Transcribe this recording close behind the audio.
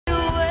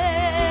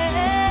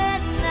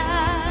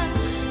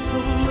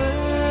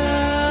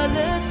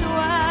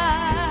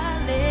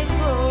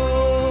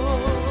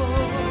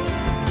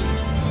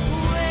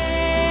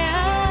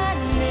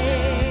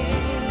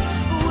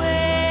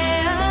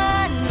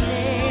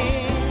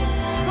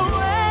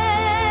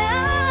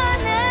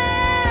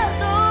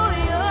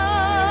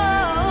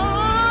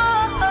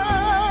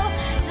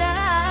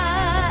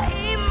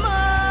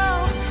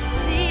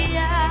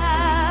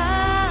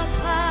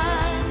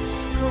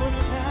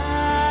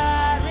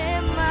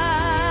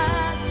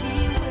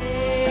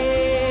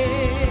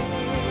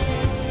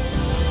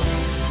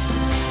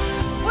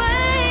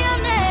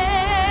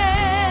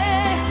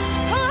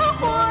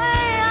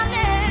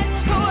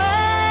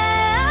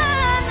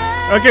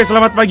Oke,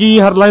 selamat pagi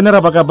Hardliner,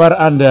 apa kabar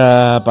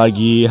Anda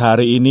pagi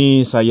hari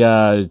ini?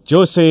 Saya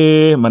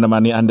Jose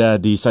menemani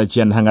Anda di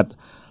sajian hangat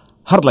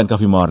Hardline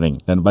Coffee Morning.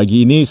 Dan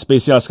pagi ini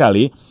spesial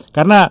sekali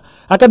karena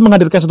akan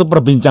menghadirkan satu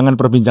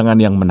perbincangan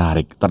yang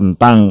menarik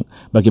tentang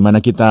bagaimana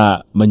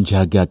kita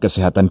menjaga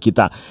kesehatan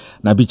kita.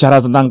 Nah,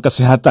 bicara tentang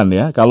kesehatan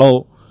ya,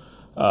 kalau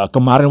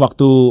kemarin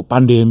waktu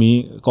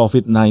pandemi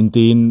COVID-19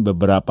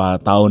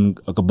 beberapa tahun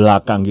ke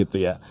belakang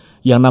gitu ya,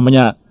 yang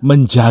namanya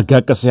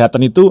menjaga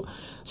kesehatan itu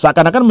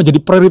seakan-akan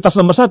menjadi prioritas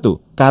nomor satu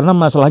karena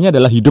masalahnya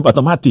adalah hidup atau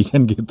mati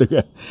kan gitu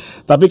kan.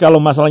 Tapi kalau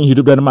masalahnya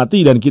hidup dan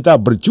mati dan kita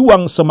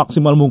berjuang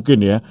semaksimal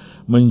mungkin ya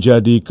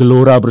menjadi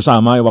gelora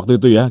bersama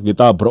waktu itu ya,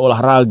 kita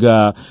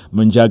berolahraga,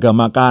 menjaga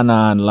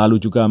makanan, lalu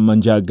juga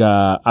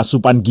menjaga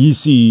asupan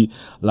gizi,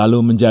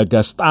 lalu menjaga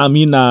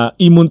stamina,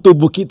 imun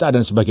tubuh kita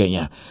dan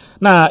sebagainya.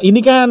 Nah, ini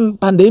kan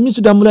pandemi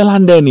sudah mulai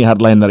landai nih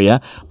Hardliner ya.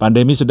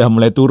 Pandemi sudah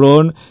mulai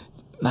turun.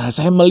 Nah,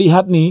 saya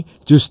melihat nih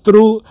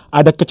justru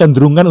ada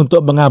kecenderungan untuk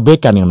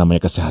mengabaikan yang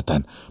namanya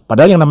kesehatan.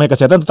 Padahal yang namanya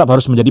kesehatan tetap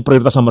harus menjadi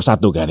prioritas nomor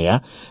satu kan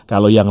ya.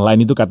 Kalau yang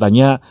lain itu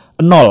katanya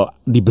 0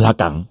 di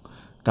belakang.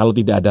 Kalau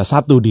tidak ada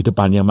 1 di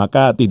depannya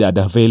maka tidak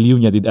ada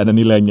value-nya, tidak ada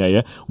nilainya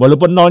ya.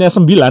 Walaupun 0-nya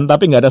 9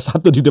 tapi nggak ada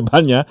 1 di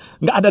depannya,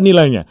 nggak ada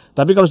nilainya.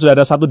 Tapi kalau sudah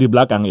ada 1 di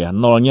belakang ya,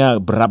 0-nya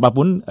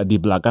berapapun di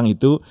belakang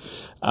itu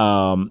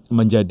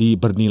menjadi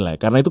bernilai.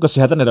 Karena itu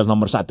kesehatan adalah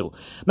nomor 1.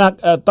 Nah,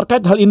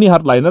 terkait hal ini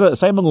Hardliner,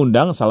 saya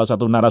mengundang salah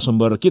satu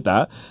narasumber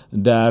kita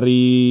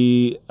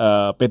dari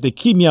PT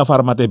Kimia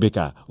Farma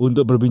TBK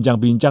untuk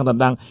berbincang-bincang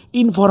tentang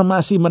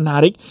informasi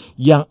menarik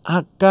yang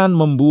akan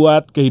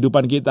membuat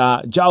kehidupan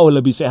kita jauh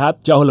lebih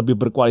sehat, jauh lebih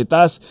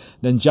berkualitas,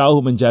 dan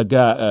jauh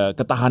menjaga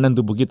ketahanan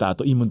tubuh kita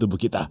atau imun tubuh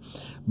kita.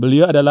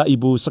 Beliau adalah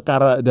Ibu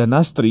Sekar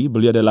Danastri,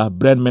 beliau adalah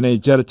Brand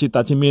Manager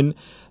Citamin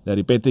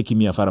dari PT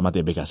Kimia Farma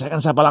TBK. Saya akan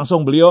sapa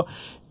langsung beliau.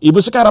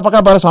 Ibu Sekar, apa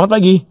kabar? Selamat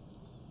pagi.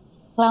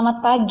 Selamat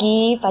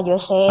pagi, Pak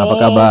Jose. Apa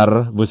kabar,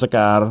 Bu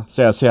Sekar?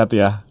 Sehat-sehat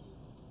ya?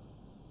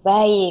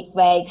 Baik,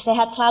 baik.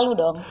 Sehat selalu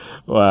dong.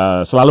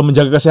 Wah, selalu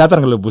menjaga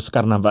kesehatan kalau Bu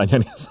Sekar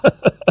nampaknya nih.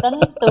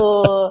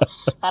 Tentu,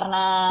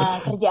 karena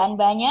kerjaan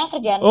banyak,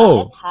 kerjaan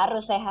padat, Oh,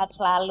 harus sehat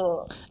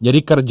selalu. jadi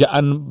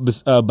kerjaan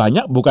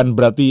banyak bukan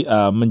berarti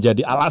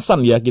menjadi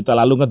alasan ya kita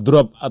lalu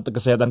ngedrop atau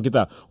kesehatan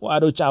kita.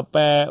 Waduh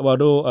capek,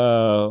 waduh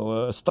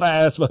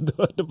stres,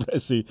 waduh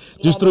depresi.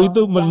 Iya Justru dong,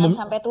 itu jangan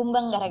sampai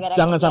tumbang gara-gara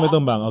jangan sampai kerjaan.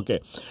 tumbang. Oke.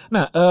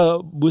 Nah,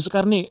 Bu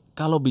Sekar nih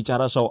kalau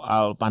bicara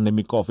soal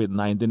pandemi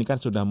COVID-19 ini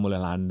kan sudah mulai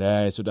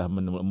landai, sudah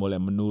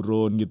mulai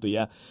menurun gitu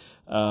ya.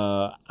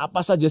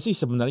 Apa saja sih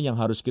sebenarnya yang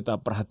harus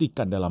kita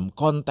perhatikan dalam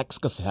konteks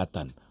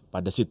kesehatan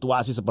pada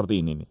situasi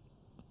seperti ini nih?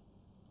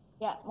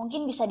 Ya,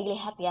 mungkin bisa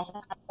dilihat ya,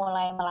 sangat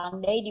mulai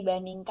melandai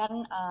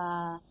dibandingkan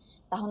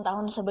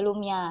tahun-tahun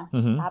sebelumnya.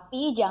 Mhm,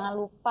 Tapi jangan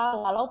lupa,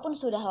 walaupun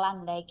sudah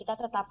landai, kita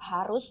tetap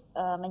harus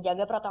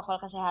menjaga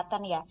protokol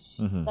kesehatan ya.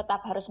 mhm,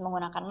 Tetap harus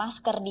menggunakan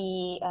masker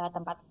di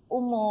tempat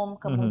umum, mhm,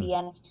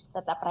 kemudian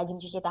tetap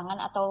rajin cuci tangan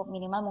atau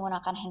minimal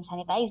menggunakan hand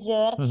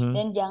sanitizer, mhm.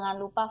 dan jangan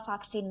lupa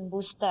vaksin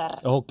booster.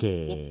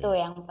 Oke, Itu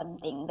yang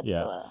penting,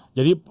 ya. betul.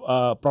 Jadi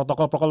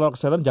protokol-protokol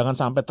kesehatan jangan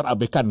sampai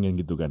terabaikan kan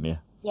gitu kan ya.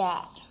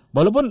 Ya,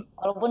 Walaupun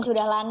walaupun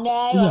sudah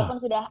landai, iya, walaupun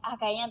sudah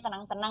kayaknya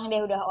tenang-tenang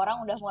deh, udah orang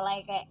udah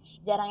mulai kayak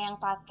jarang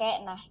yang pakai.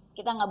 Nah,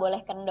 kita nggak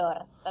boleh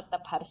kendor, tetap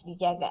harus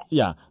dijaga.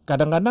 ya,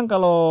 kadang-kadang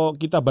kalau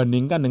kita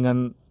bandingkan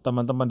dengan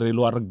teman-teman dari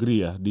luar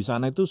negeri ya, di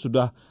sana itu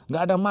sudah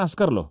nggak ada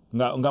masker loh,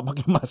 nggak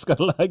pakai masker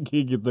lagi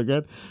gitu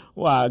kan.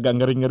 Wah, agak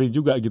ngeri-ngeri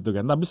juga gitu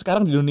kan. Tapi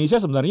sekarang di Indonesia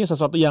sebenarnya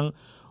sesuatu yang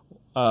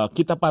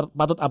kita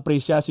patut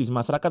apresiasi.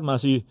 Masyarakat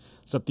masih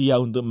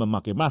setia untuk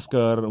memakai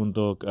masker,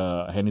 untuk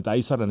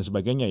sanitizer dan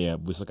sebagainya ya,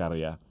 Bu Sekar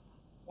ya.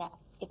 Ya,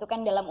 itu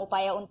kan dalam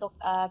upaya untuk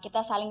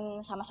kita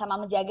saling sama-sama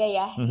menjaga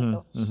ya,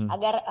 gitu, Mhm, mhm,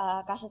 agar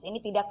kasus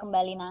ini tidak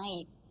kembali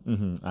naik.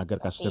 mhm, agar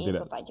Seperti kasusnya itu,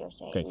 tidak. Pak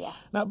Jose. Oke. Iya.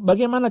 Nah,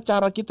 bagaimana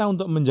cara kita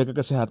untuk menjaga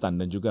kesehatan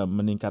dan juga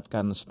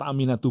meningkatkan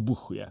stamina tubuh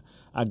ya,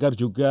 agar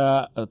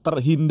juga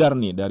terhindar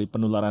nih dari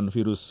penularan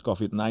virus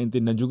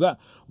COVID-19 dan juga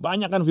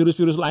banyak kan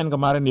virus-virus lain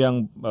kemarin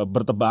yang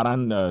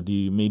bertebaran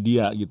di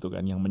media gitu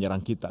kan, yang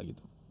menyerang kita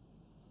gitu.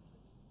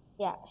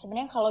 Ya,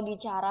 sebenarnya kalau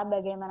bicara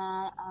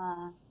bagaimana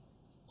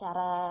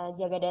cara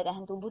jaga daya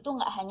tahan tubuh tuh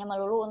nggak hanya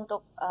melulu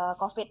untuk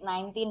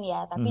COVID-19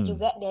 ya, tapi Mhm,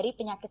 juga dari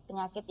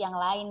penyakit-penyakit yang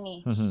lain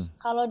nih. mhm,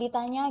 Kalau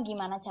ditanya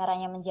gimana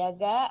caranya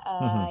menjaga,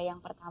 mhm, yang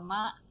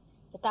pertama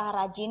kita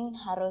rajin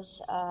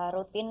harus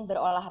rutin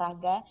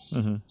berolahraga.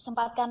 mhm,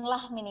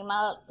 Sempatkanlah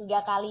minimal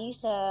 3 kali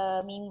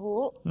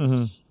seminggu.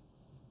 mhm.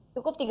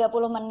 Cukup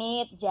 30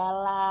 menit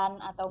jalan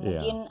atau Iya.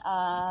 mungkin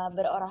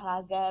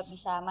berolahraga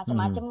bisa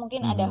macam-macam, Mhm,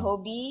 mungkin ada mhm.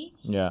 hobi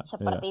Ya, ya.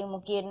 seperti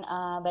mungkin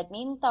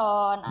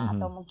badminton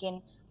atau Mhm, mungkin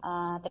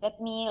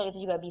treadmill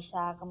itu juga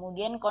bisa.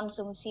 Kemudian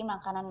konsumsi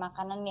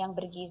makanan-makanan yang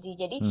bergizi.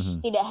 Jadi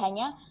Mhm. tidak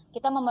hanya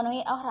kita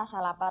memenuhi rasa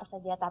lapar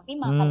saja, tapi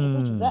makan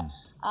itu juga Hmm.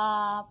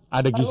 uh,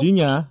 Ada perlu,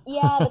 gizinya.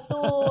 ya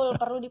betul,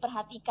 perlu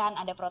diperhatikan.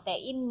 Ada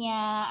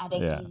proteinnya, ada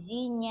Ya.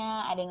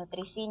 gizinya, ada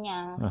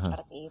nutrisinya, Aha.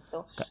 seperti itu.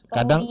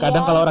 Kadang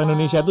kalau Kemudian, orang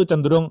Indonesia tuh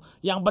cenderung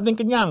yang penting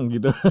kenyang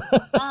gitu.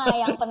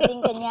 yang penting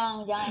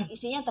kenyang, jangan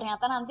isinya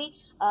ternyata nanti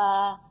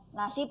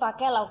nasi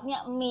pakai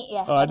lauknya mie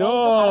ya, padahal itu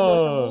karbo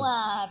Waduh. semua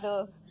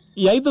tuh.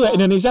 Ya itu ya, Nah,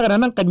 Indonesia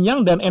kadang-kadang kenyang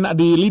dan enak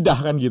di lidah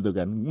kan gitu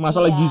kan.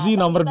 Masalah iya, gizi tapi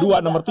nomor kita 2, juga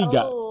nomor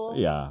 3. perlu,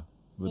 Ya,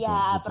 betul, ya,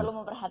 betul. perlu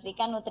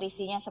memperhatikan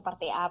nutrisinya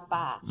seperti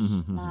apa.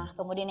 Mhm. Nah,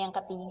 kemudian yang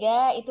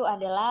ketiga itu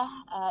adalah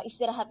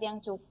istirahat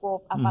yang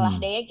cukup. Apalah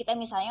Mhm. daya kita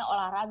misalnya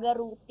olahraga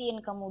rutin,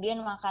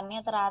 kemudian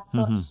makannya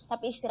teratur, Mhm.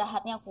 tapi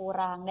istirahatnya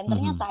kurang. Dan Mhm.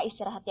 ternyata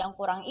istirahat yang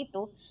kurang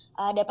itu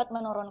dapat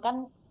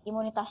menurunkan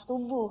imunitas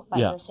tubuh, Pak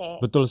Ya, Jose.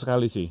 betul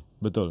sekali sih.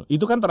 Betul.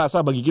 Itu kan terasa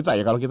bagi kita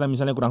ya, kalau kita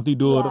misalnya kurang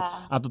tidur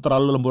Iya, atau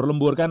terlalu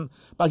lembur-lembur kan,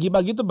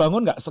 pagi-pagi tuh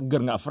bangun nggak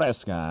seger, nggak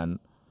fresh kan.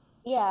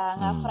 iya,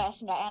 nggak Hmm. fresh,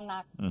 nggak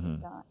enak Mhm.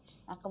 gitu.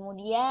 Nah,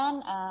 kemudian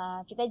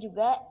kita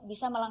juga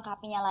bisa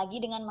melengkapinya lagi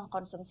dengan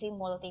mengkonsumsi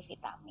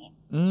multivitamin.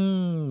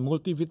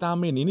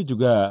 Multivitamin ini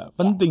juga Ya,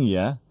 penting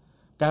ya.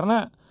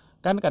 Karena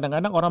kan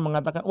kadang-kadang orang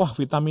mengatakan, wah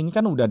vitamin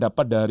kan udah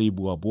dapat dari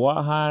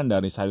buah-buahan,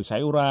 dari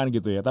sayur-sayuran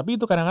gitu ya. Tapi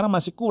itu kadang-kadang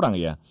masih kurang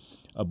ya,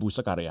 Bu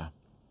Sekar ya.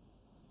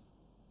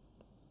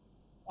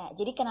 ya,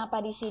 jadi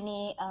kenapa di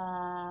sini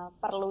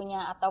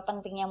perlunya atau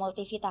pentingnya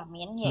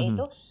multivitamin, Mhm.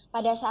 yaitu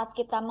pada saat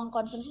kita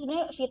mengkonsumsi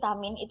sebenarnya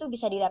vitamin itu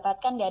bisa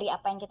didapatkan dari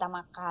apa yang kita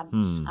makan.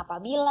 Hmm.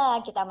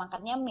 Apabila kita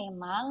makannya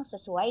memang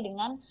sesuai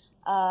dengan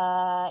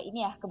ini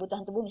ya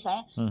kebutuhan tubuh,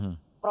 misalnya Mhm.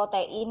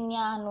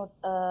 proteinnya,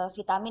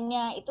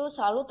 vitaminnya itu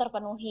selalu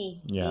terpenuhi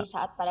di Ya,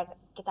 saat pada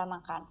kita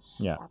makan.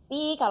 ya.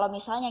 Tapi kalau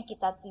misalnya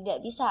kita tidak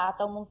bisa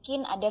atau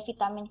mungkin ada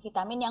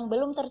vitamin-vitamin yang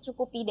belum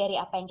tercukupi dari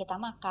apa yang kita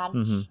makan,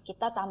 Mhm.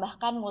 kita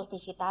tambahkan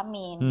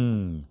multivitamin.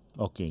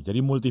 Oke. Jadi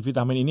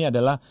multivitamin ini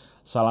adalah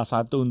salah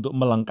satu untuk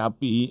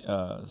melengkapi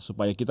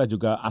supaya kita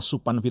juga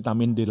asupan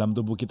vitamin di dalam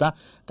tubuh kita,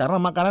 karena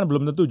makanan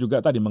belum tentu juga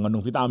tadi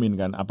mengandung vitamin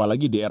kan,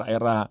 apalagi di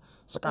era-era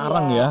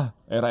sekarang Iya,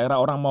 ya, era-era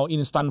orang mau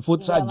instant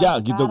food di zaman saja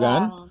gitu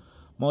kan, sekarang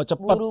mau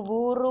cepat.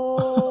 buru-buru,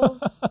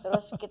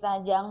 terus kita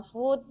junk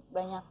food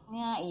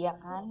banyaknya, iya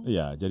kan?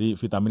 Ya, jadi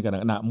vitamin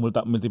kadang. Nah,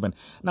 multivitamin.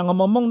 Nah,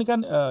 ngomong nih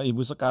kan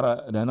Ibu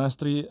Sekar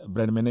Danastri,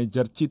 brand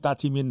manager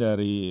Citamin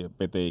dari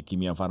PT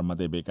Kimia Farma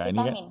TBK ini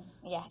kan. Vitamin,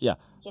 ya, Ya,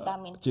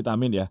 vitamin.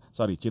 Citamin ya.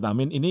 Sorry,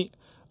 Citamin ini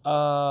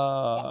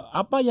Ya.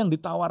 apa yang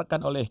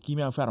ditawarkan oleh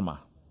Kimia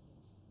Farma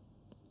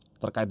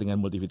terkait dengan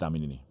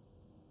multivitamin ini?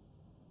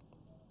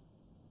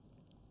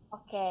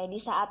 Oke, di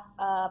saat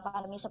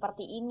pandemi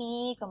seperti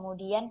ini,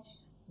 kemudian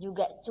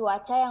juga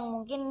cuaca yang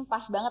mungkin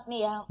pas banget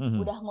nih ya,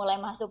 Mhm. udah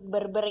mulai masuk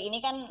berber ini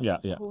kan Ya,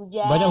 ya.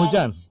 Banyak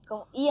hujan.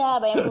 hujan. Iya,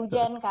 banyak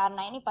hujan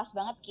karena ini pas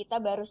banget kita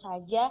baru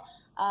saja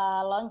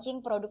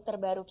launching produk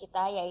terbaru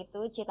kita yaitu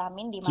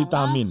Citamin, di mana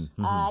Citamin.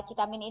 Mhm.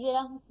 Citamin ini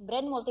adalah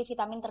brand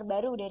multivitamin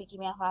terbaru dari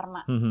Kimia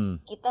Farma.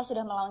 Mhm. Kita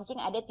sudah melaunching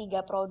ada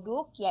 3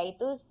 produk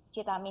yaitu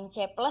Citamin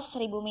C plus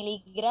 1000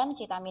 mg,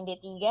 Citamin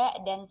D3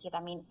 dan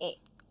Citamin E.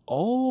 Di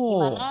Oh,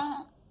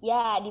 mana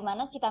di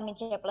mana vitamin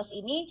C plus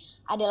ini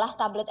adalah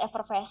tablet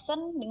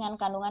effervescent dengan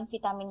kandungan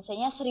vitamin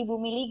C-nya 1000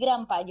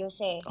 mg, Pak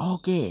Jose.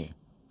 oke.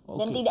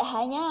 Dan Oke. tidak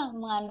hanya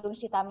mengandung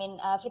vitamin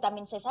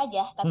C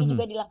saja, tapi Mhm.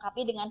 juga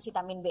dilengkapi dengan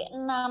vitamin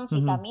B6, Mhm.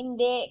 vitamin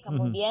D, Mhm.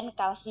 kemudian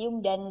kalsium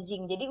dan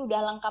zinc. Jadi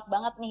udah lengkap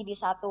banget nih di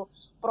satu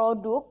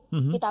produk,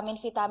 Mhm.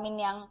 vitamin-vitamin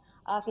yang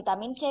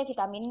vitamin C,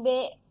 vitamin B,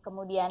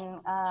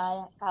 kemudian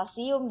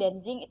kalsium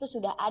dan zinc itu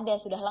sudah ada,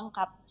 sudah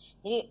lengkap.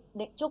 Jadi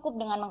cukup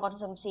dengan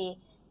mengkonsumsi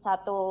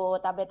satu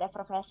tablet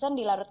effervescent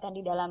dilarutkan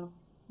di dalam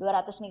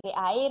 200 ml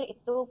air,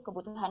 itu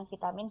kebutuhan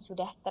vitamin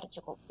sudah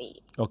tercukupi.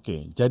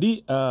 Oke,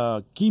 jadi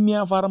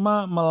Kimia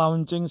Farma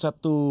melaunching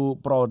satu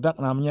produk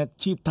namanya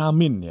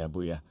Citamin ya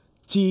Bu ya,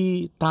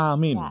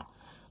 Citamin. Ya,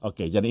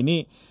 Oke, jadi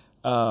ini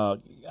eh,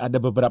 ada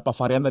beberapa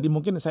varian tadi,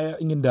 mungkin saya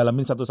ingin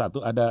dalamin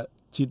satu-satu. Ada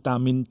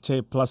Citamin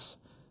C plus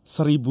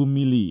 1000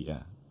 mili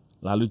ya,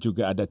 lalu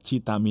juga ada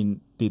Citamin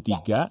ya.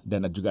 D3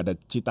 dan juga ada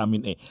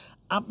Citamin E.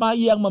 Apa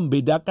yang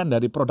membedakan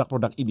dari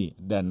produk-produk ini,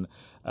 dan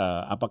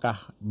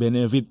apakah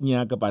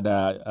benefitnya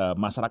kepada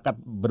masyarakat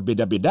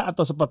berbeda-beda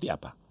atau seperti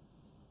apa?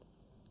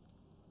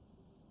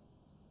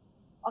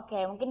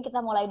 Oke, mungkin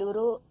kita mulai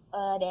dulu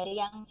dari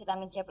yang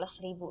vitamin C plus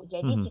 1000.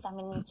 Jadi Mhm.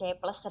 vitamin C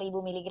plus 1000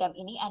 mg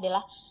ini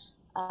adalah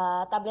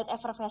tablet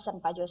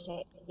effervescent, Pak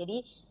Jose. Jadi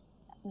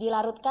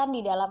dilarutkan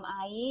di dalam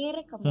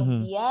air, Mhm.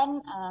 kemudian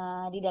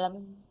di dalam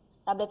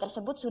tablet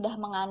tersebut sudah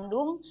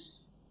mengandung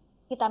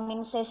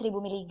vitamin C 1000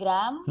 mg,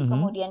 Mhm.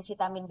 kemudian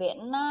vitamin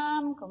B6,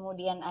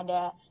 kemudian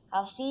ada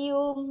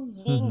kalsium,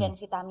 zinc, Mhm. dan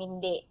vitamin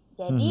D.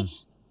 Jadi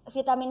Mhm.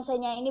 vitamin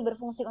C-nya ini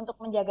berfungsi untuk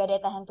menjaga daya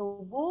tahan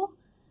tubuh.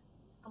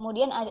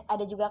 Kemudian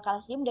ada juga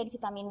kalsium dan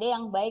vitamin D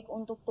yang baik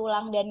untuk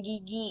tulang dan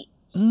gigi.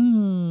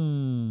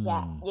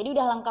 Ya, jadi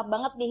udah lengkap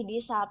banget nih di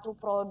satu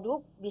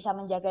produk, bisa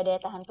menjaga daya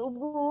tahan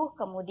tubuh,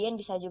 kemudian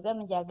bisa juga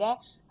menjaga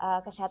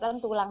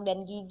kesehatan tulang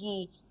dan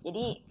gigi.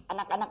 Jadi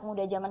anak-anak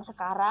muda zaman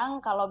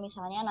sekarang kalau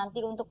misalnya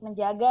nanti untuk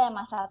menjaga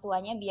masa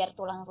tuanya biar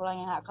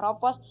tulang-tulangnya nggak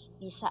keropos,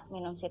 bisa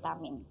minum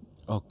vitamin.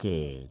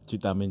 Oke,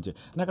 Citamin C.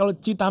 Nah, kalau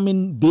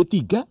Citamin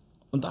D3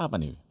 untuk apa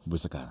nih, Bu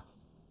Sekar?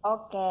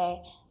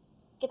 Oke,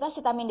 kita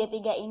vitamin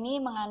D3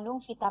 ini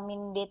mengandung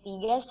vitamin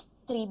D3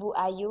 1000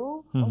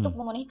 IU Hmm. untuk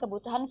memenuhi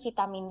kebutuhan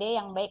vitamin D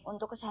yang baik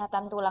untuk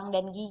kesehatan tulang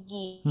dan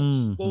gigi.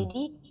 Hmm.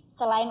 Jadi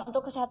selain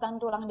untuk kesehatan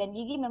tulang dan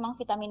gigi, memang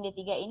vitamin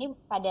D3 ini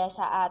pada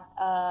saat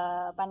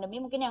pandemi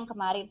mungkin yang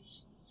kemarin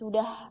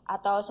sudah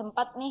atau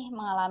sempat nih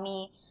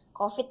mengalami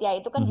COVID ya,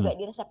 itu kan Hmm. juga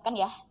diresepkan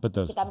ya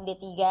Betul. vitamin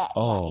D3 ya,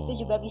 itu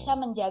juga bisa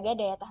Oh. menjaga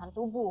daya tahan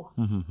tubuh,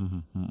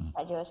 Hmm.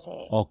 Pak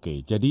Jose.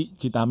 Oke, jadi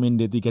Citamin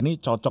D3 ini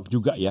cocok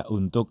juga ya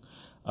untuk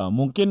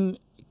mungkin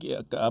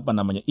apa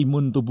namanya,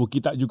 imun tubuh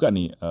kita juga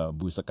nih,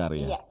 Bu Sekar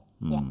ya. Iya,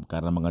 ya.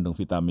 Karena mengandung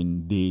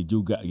vitamin D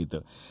juga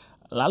gitu.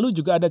 Lalu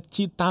juga ada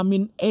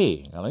Citamin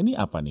E. Kalau ini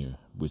apa nih,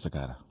 Bu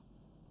Sekar?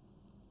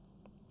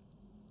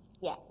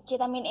 Ya,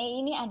 vitamin E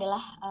ini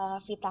adalah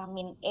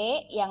vitamin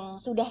E yang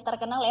sudah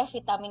terkenal ya.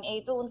 Vitamin E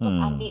itu untuk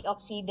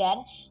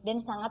antioksidan dan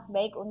sangat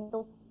baik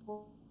untuk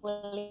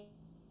kulit.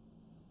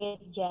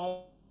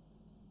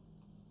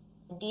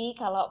 Jadi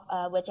kalau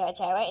buat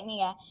cewek-cewek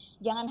ini ya,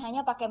 jangan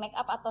hanya pakai make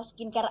up atau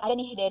skincare aja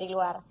nih dari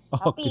luar, Oke.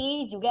 tapi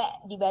juga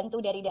dibantu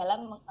dari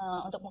dalam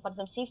untuk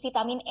mengkonsumsi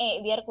vitamin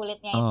E biar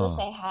kulitnya itu Oh.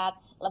 sehat,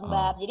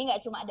 lembab. Jadi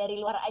nggak cuma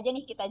dari luar aja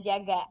nih kita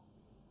jaga.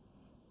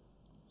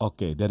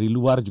 Oke, dari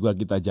luar juga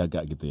kita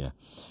jaga gitu ya.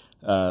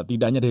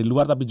 Tidak hanya dari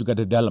luar tapi juga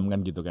dari dalam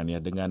kan gitu kan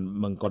ya, dengan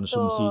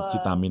mengkonsumsi Betul.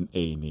 Citamin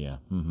E ini ya.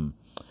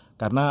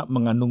 Karena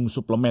mengandung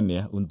suplemen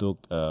ya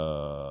untuk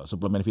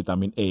suplemen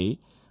vitamin E,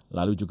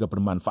 lalu juga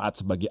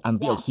bermanfaat sebagai Ya,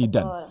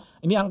 antioksidan.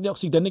 betul. Ini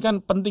antioksidan ini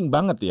kan penting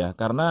banget ya,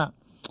 karena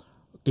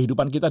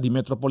kehidupan kita di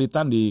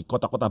metropolitan, di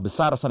kota-kota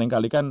besar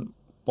seringkali kan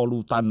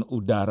polutan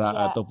udara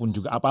Ya, ataupun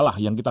juga apalah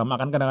yang kita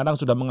makan kadang-kadang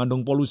sudah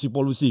mengandung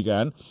polusi-polusi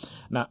kan.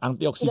 Nah, sudah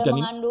antioksidan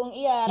ini mengandung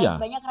ya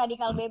banyak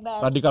radikal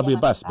bebas radikal zaman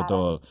bebas, sekarang.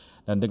 betul.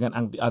 Dan dengan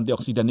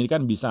antioksidan ini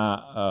kan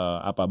bisa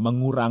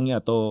mengurangi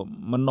atau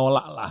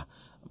menolak lah,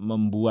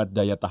 membuat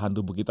daya tahan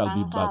tubuh kita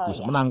lebih Nangkal bagus,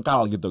 ya.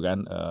 menangkal gitu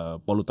kan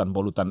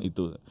polutan-polutan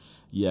itu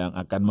yang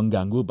akan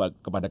mengganggu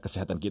kepada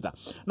kesehatan kita.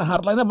 Nah,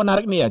 hardliner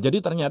menarik nih ya.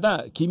 Jadi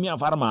ternyata Kimia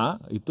Farma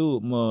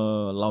itu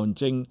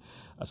melaunching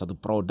satu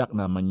produk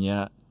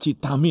namanya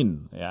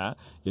Citamin ya.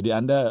 Jadi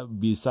Anda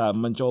bisa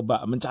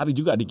mencoba mencari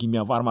juga di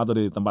Kimia Farma atau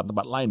di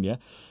tempat-tempat lain ya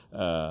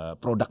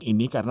produk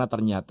ini, karena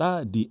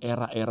ternyata di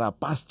era-era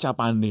pasca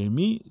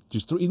pandemi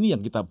justru ini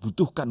yang kita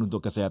butuhkan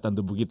untuk kesehatan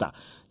tubuh kita.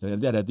 Jadi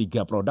nanti ada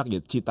 3 produk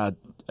ya,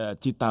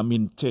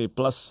 Citamin C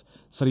plus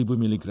 1000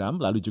 mg,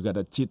 lalu juga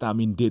ada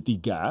Citamin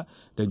D3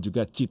 dan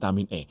juga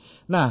Citamin E.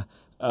 Nah,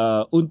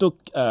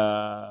 untuk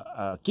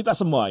kita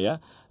semua ya,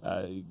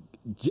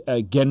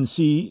 Gen Z,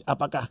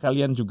 apakah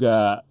kalian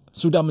juga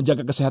sudah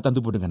menjaga kesehatan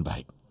tubuh dengan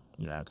baik?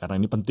 Ya, karena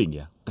ini penting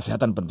ya,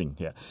 kesehatan penting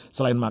ya.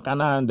 Selain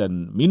makanan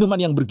dan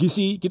minuman yang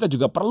bergizi, kita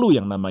juga perlu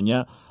yang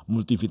namanya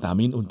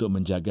multivitamin untuk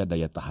menjaga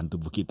daya tahan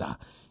tubuh kita.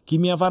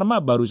 Kimia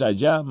Farma baru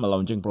saja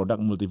melaunching produk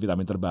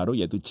multivitamin terbaru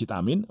yaitu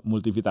Citamin,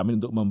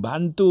 multivitamin untuk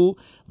membantu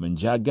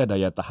menjaga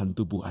daya tahan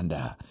tubuh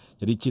Anda.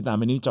 Jadi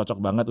Citamin ini cocok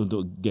banget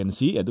untuk Gen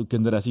Z, yaitu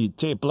generasi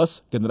C+,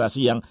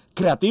 generasi yang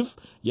kreatif,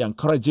 yang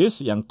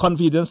courageous, yang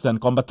confidence dan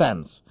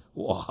competence.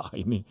 Wah,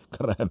 ini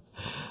keren.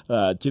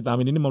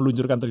 Citamin ini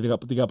meluncurkan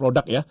 3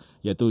 produk ya,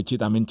 yaitu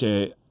Citamin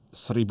C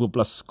 1000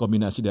 plus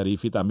kombinasi dari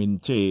vitamin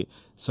C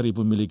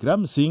 1000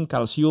 mg, zinc,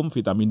 kalsium,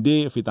 vitamin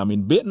D,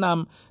 vitamin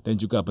B6, dan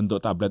juga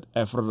bentuk tablet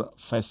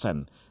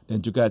effervescent.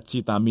 Dan juga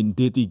Citamin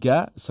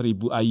D3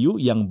 1000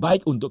 IU yang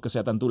baik untuk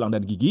kesehatan tulang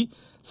dan gigi,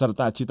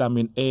 serta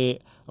Citamin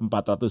E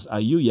 400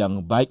 IU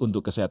yang baik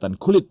untuk kesehatan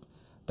kulit.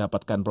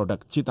 Dapatkan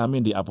produk Citamin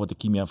di apotek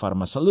Kimia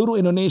Farma seluruh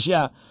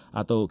Indonesia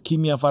atau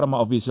Kimia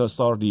Farma Official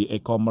Store di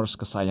e-commerce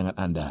kesayangan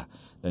Anda.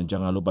 Dan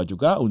jangan lupa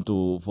juga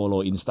untuk follow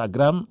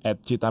Instagram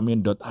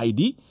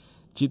 @citamin.id.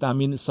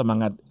 Citamin,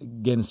 semangat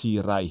Gen Z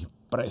raih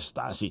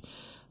prestasi.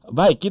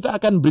 Baik, kita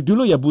akan break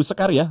dulu ya Bu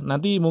Sekar ya.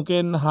 Nanti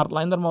mungkin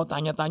hardliner mau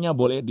tanya-tanya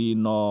boleh di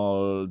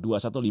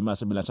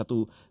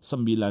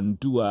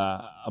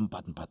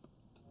 0215919244.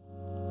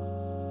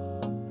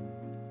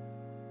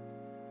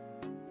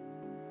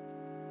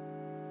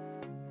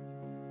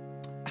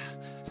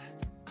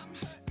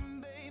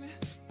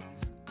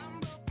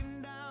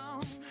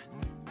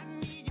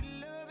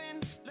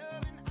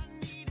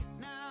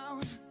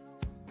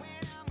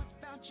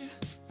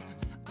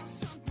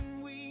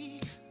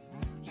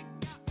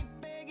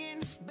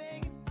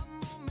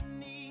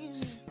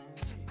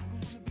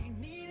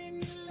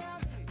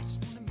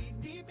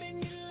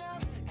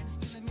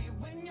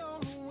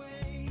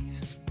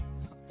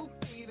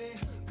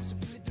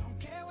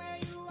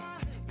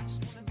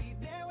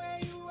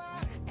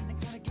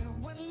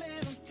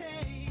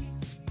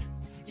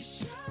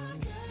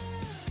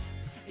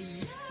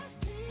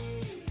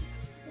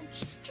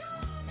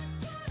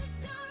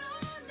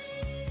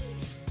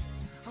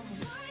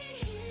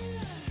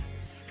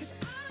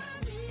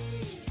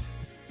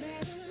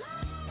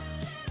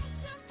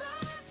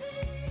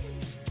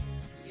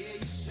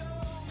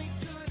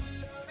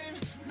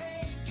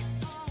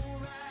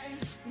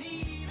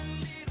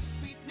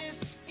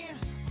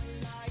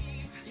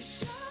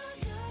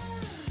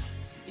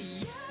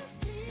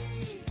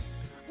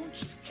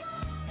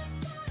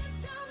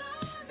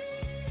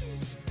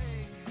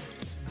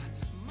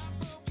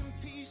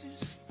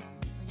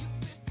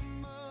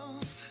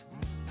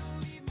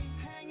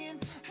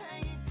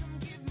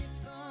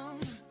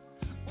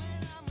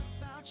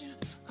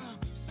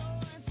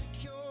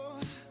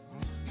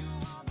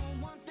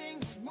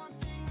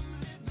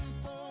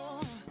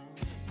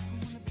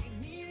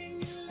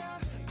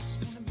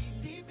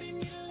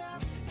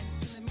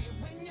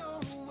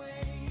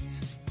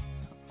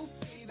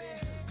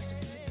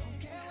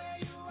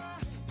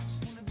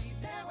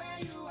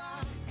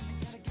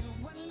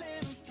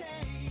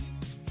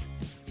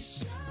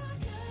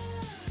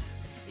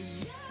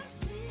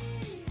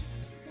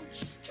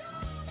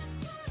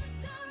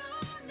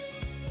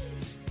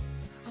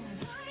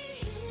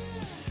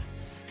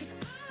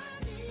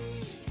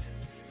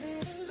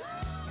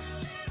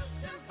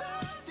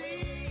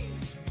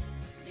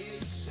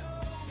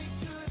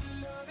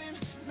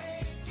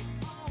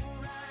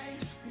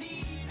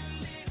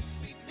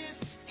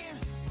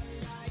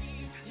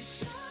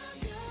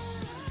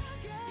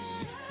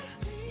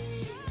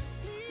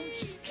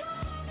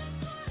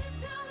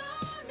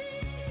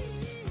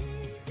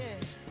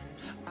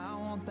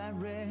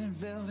 red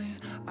velvet,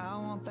 I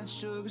want that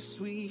sugar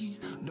sweet.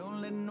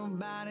 Don't let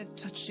nobody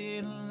touch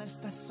it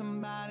unless that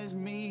somebody's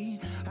me.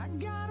 I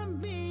gotta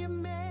be a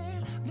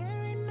man,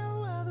 there ain't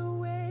no other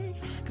way.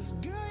 Cause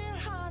girl,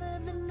 you're hotter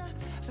than a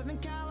Southern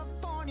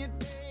California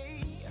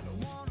day. I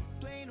don't wanna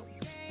play no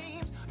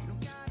games, you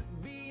don't gotta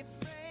be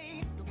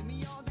afraid. Don't give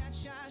me all that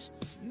shush,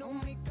 no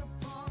makeup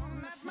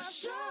on, that's my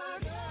sugar.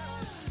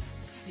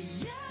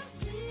 Yes,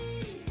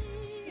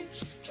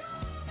 please,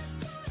 come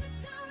and put it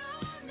down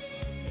on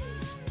me.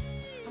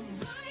 I'm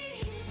right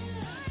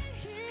here,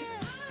 'cause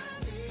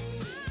I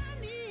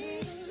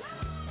need a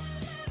lot, a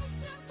little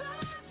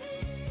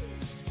sympathy.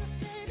 So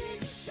baby,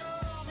 just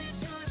show me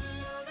good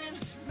loving,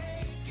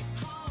 make it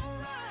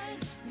alright.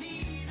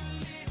 Need a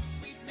little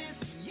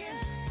sweetness in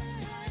my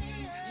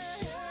life.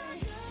 Sugar,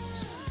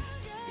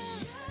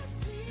 yes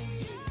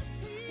please,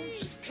 won't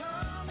you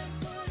come and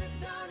put it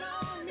down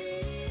on me,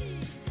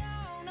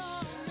 down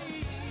on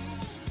me.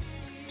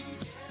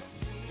 Yes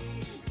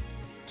please,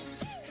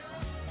 won't you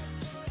come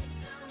and put it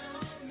down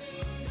on me.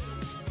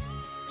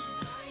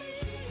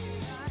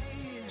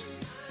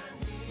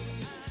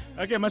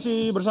 Oke,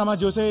 masih bersama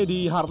Jose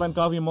di Heartland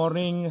Coffee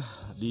Morning,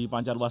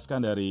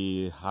 dipancarluaskan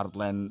dari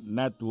Heartland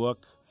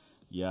Network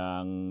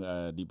yang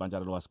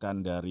dipancarluaskan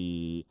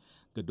dari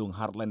gedung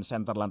Heartland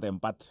Center lantai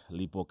 4,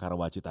 Lipo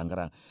Karawaci,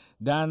 Tangerang.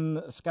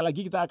 Dan sekali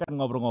lagi kita akan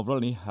ngobrol-ngobrol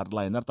nih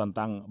Heartliner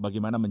tentang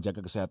bagaimana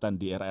menjaga kesehatan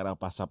di era-era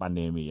pasca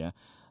pandemi ya.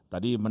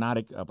 Tadi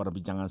menarik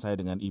perbincangan saya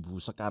dengan Ibu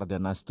Sekar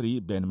Danastri,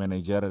 Brand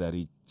Manager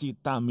dari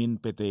Citamin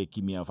PT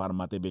Kimia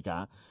Farma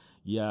Tbk,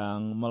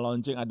 yang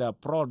meluncing ada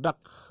produk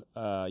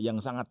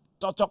yang sangat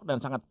cocok dan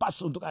sangat pas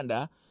untuk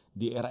Anda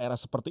di era-era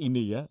seperti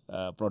ini ya.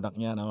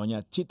 Produknya namanya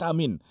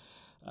Citamin.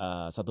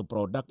 Satu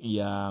produk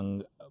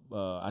yang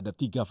ada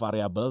 3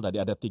 variabel, tadi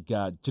ada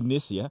 3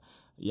 jenis ya.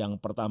 Yang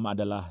pertama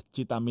adalah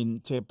Citamin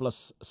C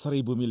plus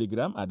 1000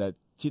 mg, ada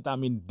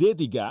Citamin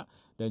D3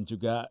 dan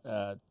juga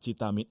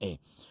Citamin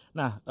E.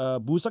 Nah,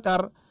 Bu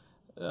Sekar,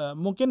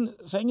 mungkin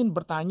saya ingin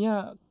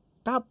bertanya,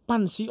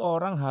 kapan sih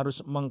orang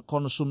harus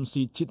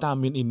mengkonsumsi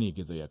Citamin ini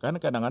gitu ya?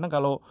 Kan kadang-kadang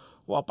kalau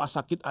wah pas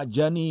sakit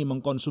aja nih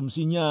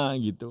mengkonsumsinya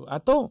gitu,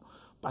 atau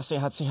pas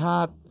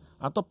sehat-sehat,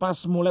 atau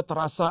pas mulai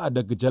terasa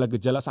ada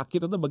gejala-gejala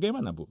sakit, atau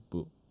bagaimana Bu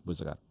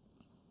Sekar?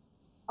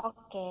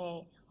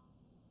 Oke,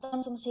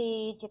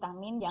 konsumsi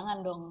Citamin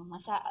jangan dong,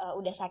 masa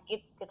udah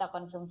sakit kita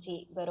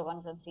baru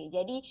konsumsi.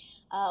 Jadi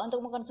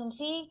untuk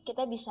mengkonsumsi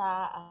kita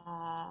bisa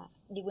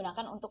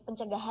digunakan untuk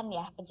pencegahan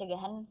ya,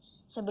 pencegahan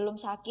sebelum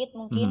sakit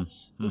mungkin.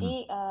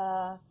 Jadi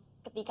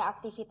ketika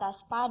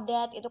aktivitas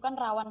padat itu kan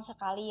rawan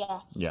sekali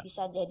ya,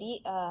 bisa jadi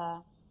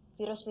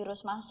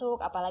virus-virus masuk,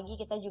 apalagi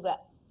kita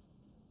juga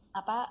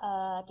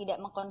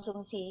tidak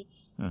mengkonsumsi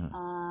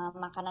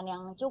makanan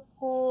yang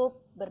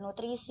cukup,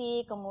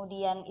 bernutrisi,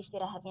 kemudian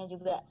istirahatnya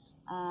juga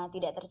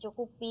tidak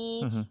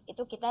tercukupi,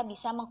 itu kita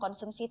bisa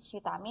mengkonsumsi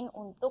vitamin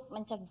untuk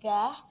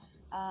mencegah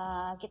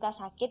kita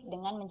sakit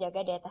dengan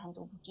menjaga daya tahan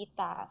tubuh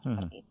kita,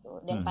 seperti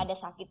itu. Dan pada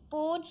sakit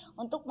pun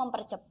untuk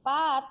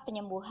mempercepat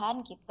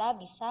penyembuhan kita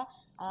bisa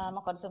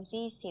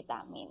mengkonsumsi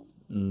vitamin.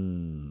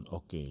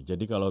 Oke.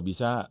 Jadi kalau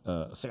bisa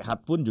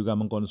sehat pun juga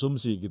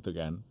mengkonsumsi gitu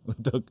kan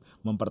untuk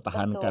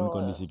mempertahankan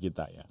kondisi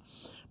kita ya.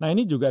 Nah,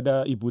 ini juga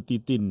ada Ibu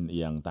Titin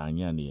yang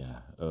tanya nih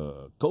ya,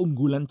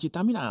 keunggulan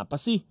Citamin apa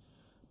sih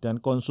dan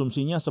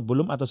konsumsinya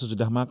sebelum atau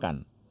sesudah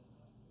makan?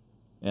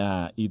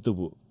 Ya,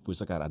 itu Bu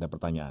Sekar ada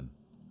pertanyaan.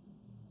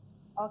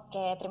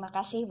 Oke, terima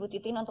kasih Bu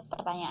Titin untuk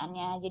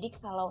pertanyaannya. Jadi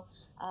kalau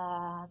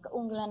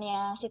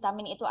keunggulannya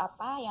vitamin itu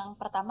apa? Yang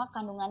pertama,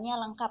 kandungannya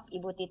lengkap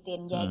Ibu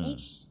Titin. Jadi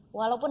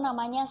walaupun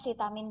namanya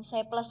vitamin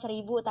C plus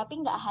 1000,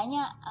 tapi nggak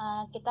hanya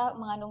kita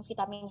mengandung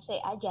vitamin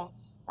C aja.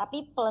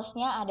 Tapi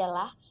plusnya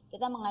adalah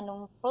kita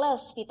mengandung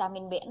plus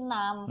vitamin B6,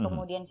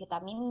 kemudian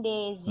vitamin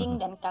D, zinc,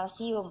 dan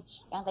kalsium.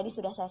 Yang tadi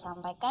sudah saya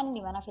sampaikan, di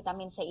mana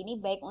vitamin C ini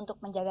baik untuk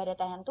menjaga daya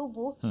tahan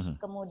tubuh,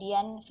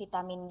 kemudian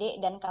vitamin D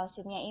dan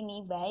kalsiumnya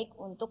ini baik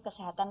untuk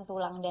kesehatan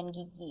tulang dan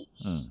gigi.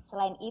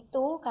 Selain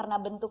itu, karena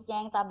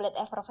bentuknya yang tablet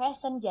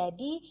effervescent,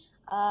 jadi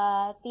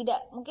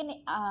tidak mungkin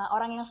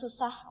orang yang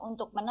susah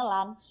untuk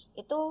menelan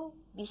itu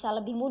bisa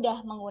lebih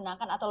mudah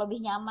menggunakan atau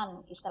lebih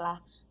nyaman istilah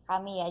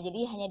kami ya.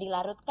 Jadi hanya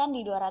dilarutkan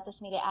di 200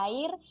 ml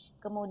air,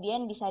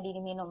 kemudian bisa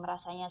diminum,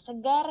 rasanya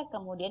segar,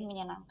 kemudian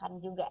menyenangkan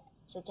juga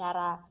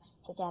secara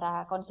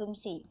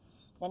konsumsi.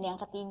 Dan yang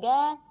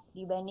ketiga,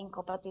 dibanding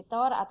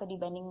kompetitor atau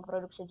dibanding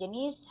produk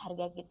sejenis,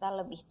 harga kita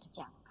lebih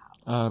terjangkau.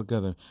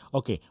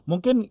 Oke,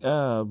 mungkin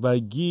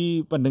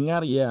bagi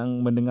pendengar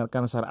yang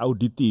mendengarkan secara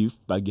auditif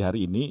pagi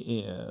hari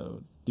ini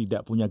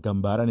tidak punya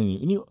gambaran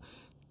ini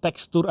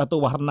tekstur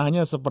atau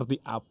warnanya seperti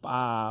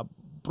apa,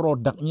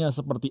 produknya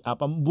seperti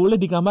apa, boleh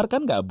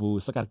digambarkan nggak Bu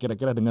Sekar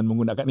kira-kira dengan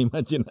menggunakan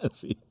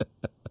imajinasi?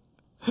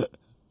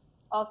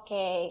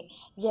 Oke,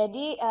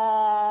 jadi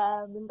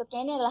bentuknya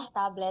ini adalah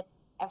tablet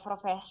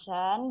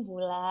effervescent,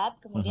 bulat,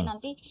 kemudian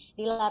nanti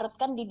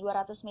dilarutkan di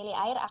 200 ml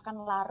air,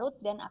 akan larut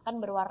dan akan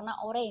berwarna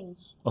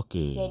orange.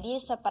 Oke. Jadi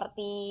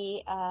seperti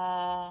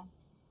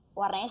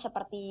warnanya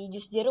seperti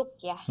jus jeruk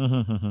ya,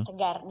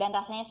 segar dan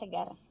rasanya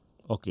segar.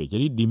 Oke,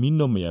 jadi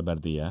diminum ya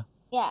berarti ya?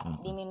 Ya,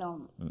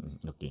 diminum.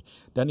 Oke.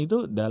 Dan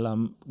itu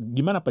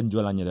gimana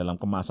penjualannya,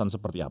 dalam kemasan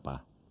seperti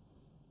apa?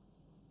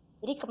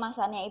 Jadi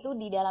kemasannya itu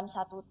di dalam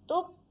satu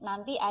tub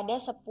nanti ada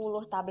 10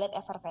 tablet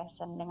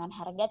effervescent dengan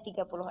harga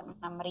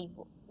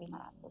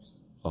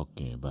 36.500.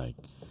 Oke, baik.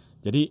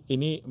 Jadi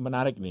ini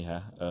menarik nih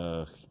ya.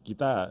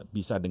 Kita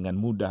bisa dengan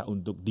mudah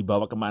untuk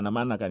dibawa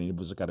kemana-mana kan ini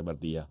Bu Sekar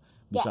berarti ya.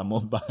 Bisa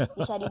mobile.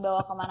 Bisa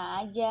dibawa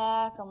kemana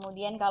aja.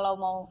 Kemudian kalau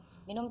mau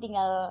minum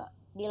tinggal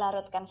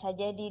dilarutkan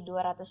saja di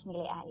 200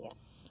 ml air.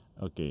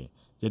 Oke.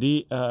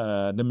 Jadi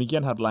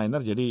demikian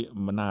hardliner. Jadi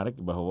menarik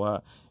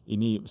bahwa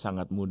ini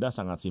sangat mudah,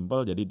 sangat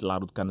simpel. Jadi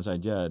larutkan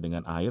saja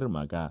dengan air,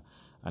 maka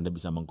Anda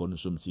bisa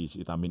mengkonsumsi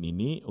vitamin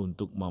ini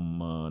untuk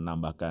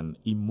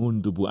menambahkan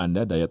imun tubuh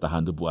Anda, daya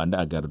tahan tubuh Anda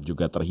agar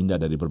juga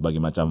terhindar dari berbagai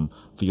macam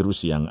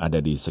virus yang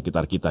ada di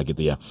sekitar kita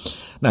gitu ya.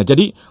 Nah,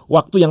 jadi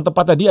waktu yang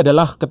tepat tadi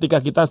adalah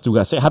ketika kita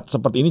juga sehat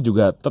seperti ini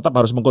juga tetap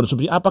harus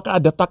mengkonsumsi. Apakah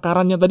ada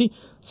takarannya tadi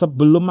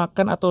sebelum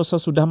makan atau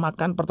sesudah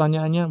makan,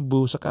 pertanyaannya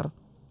Bu Sekar?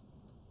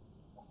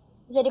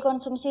 Bisa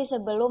dikonsumsi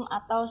sebelum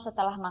atau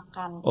setelah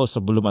makan. Oh,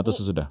 sebelum atau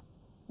sesudah?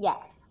 Ya.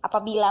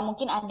 Apabila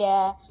mungkin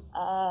ada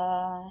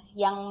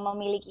yang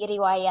memiliki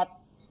riwayat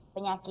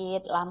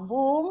penyakit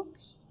lambung,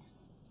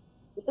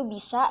 itu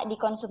bisa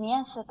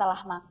dikonsumsinya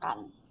setelah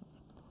makan.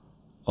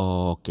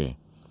 Oke,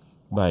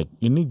 baik.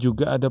 Ini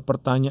juga ada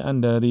pertanyaan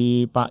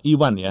dari Pak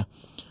Iwan ya.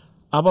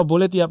 Apa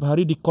boleh tiap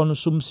hari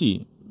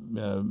dikonsumsi?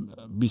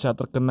 Bisa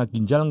terkena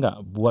ginjal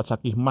nggak? Buat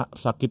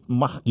sakit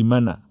mah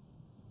gimana?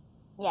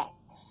 Ya.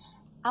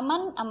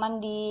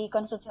 Aman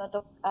dikonsumsi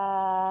untuk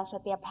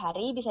setiap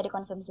hari, bisa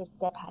dikonsumsi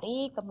setiap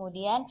hari.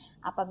 Kemudian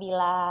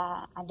apabila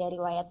ada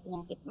riwayat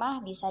penyakit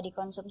mah bisa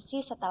dikonsumsi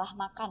setelah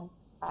makan,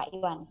 Pak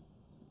Iwan.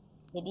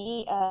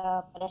 Jadi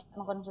pada saat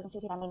mengkonsumsi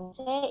vitamin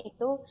C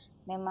itu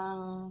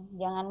memang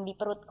jangan di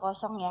perut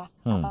kosong ya,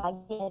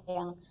 apalagi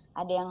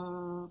ada yang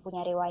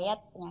punya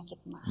riwayat penyakit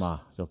mah.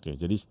 Oke.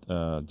 Jadi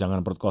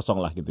jangan perut kosong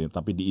lah gitu ya,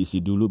 tapi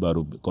diisi dulu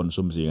baru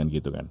konsumsi kan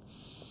gitu kan.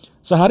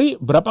 Sehari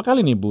berapa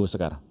kali nih Bu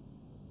Sekar?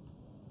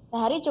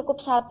 Sehari cukup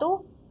 1,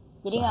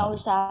 jadi nggak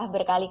usah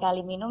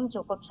berkali-kali minum,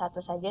 cukup 1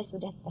 saja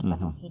sudah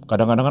terpenuhi.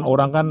 Kadang-kadang kan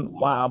orang kan,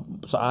 wah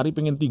sehari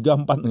pengen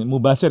 3-4,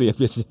 mubazir ya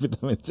biasanya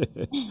vitamin C.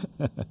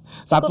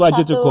 Satu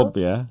aja cukup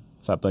ya,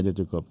 satu aja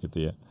cukup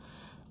gitu ya.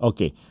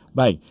 Oke,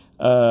 baik.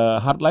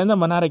 Hardliner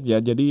menarik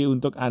ya, jadi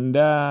untuk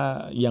Anda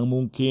yang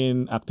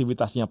mungkin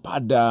aktivitasnya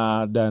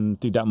padat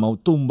dan tidak mau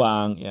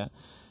tumbang ya,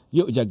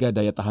 yuk jaga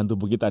daya tahan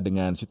tubuh kita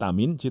dengan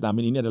Citamin.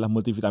 Citamin ini adalah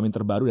multivitamin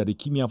terbaru dari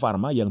Kimia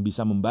Farma yang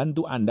bisa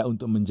membantu Anda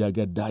untuk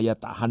menjaga daya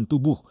tahan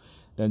tubuh.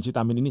 Dan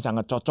Citamin ini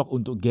sangat cocok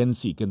untuk Gen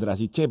Z,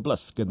 generasi C+,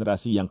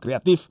 generasi yang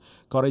kreatif,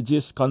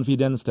 courageous,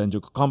 confidence, dan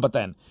juga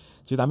kompeten.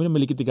 Citamin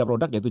memiliki 3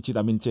 produk yaitu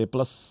Citamin C+,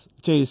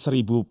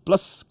 C10+,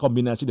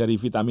 kombinasi dari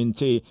vitamin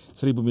C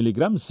 1000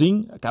 mg,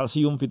 zinc,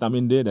 kalsium,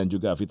 vitamin D, dan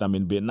juga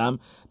vitamin B6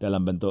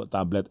 dalam bentuk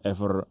tablet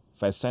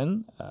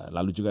effervescent,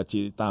 lalu juga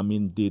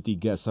Citamin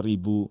D3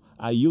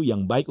 1000 IU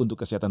yang baik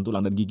untuk kesehatan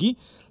tulang dan gigi,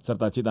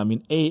 serta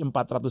Citamin E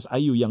 400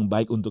 IU yang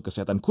baik untuk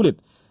kesehatan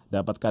kulit.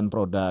 Dapatkan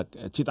produk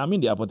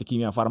Citamin di apotek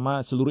Kimia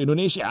Farma seluruh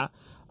Indonesia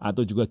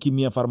atau juga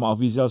Kimia Farma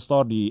Official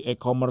Store di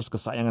e-commerce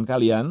kesayangan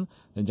kalian.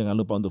 Dan jangan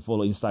lupa untuk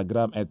follow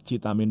Instagram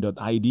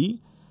 @citamin.id.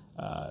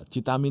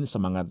 Citamin,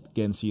 semangat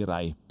Gen Z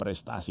raih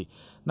prestasi.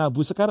 Nah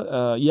Bu Sekar,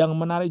 yang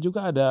menarik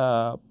juga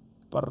ada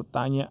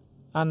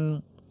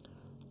pertanyaan,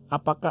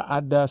 apakah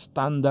ada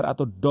standar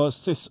atau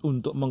dosis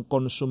untuk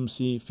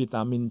mengkonsumsi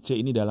vitamin C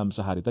ini dalam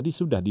sehari? Tadi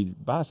sudah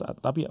dibahas,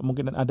 tapi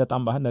mungkin ada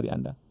tambahan dari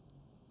Anda.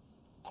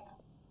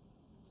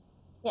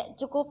 Ya,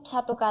 cukup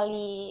 1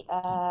 kali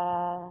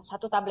 1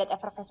 tablet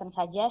effervescent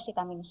saja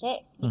vitamin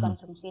C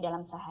dikonsumsi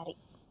dalam sehari.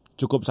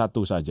 Cukup 1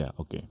 saja,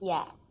 oke.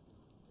 Ya.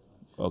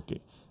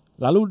 Oke.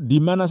 Lalu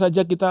di mana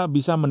saja kita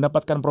bisa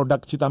mendapatkan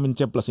produk Citamin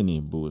C+ ini,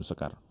 Bu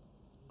Sekar?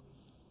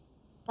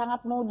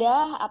 Sangat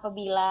mudah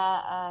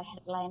apabila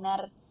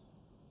headliner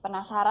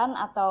penasaran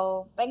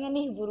atau pengen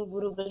nih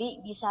buru-buru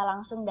beli, bisa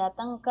langsung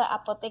datang ke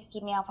apotek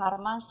Kimia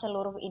Farma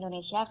seluruh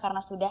Indonesia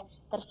karena sudah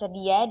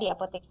tersedia di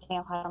apotek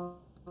Kimia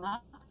Farma.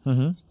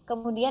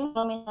 Kemudian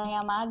kalau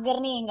misalnya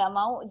mager nih, nggak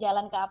mau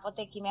jalan ke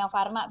apotek Kimia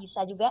Farma,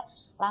 bisa juga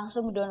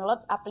langsung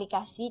download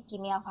aplikasi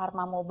Kimia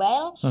Farma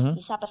Mobile,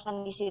 bisa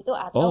pesan di situ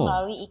atau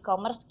melalui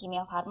e-commerce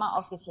Kimia Farma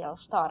Official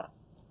Store.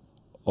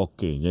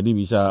 Oke, jadi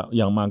bisa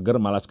yang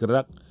mager malas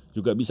gerak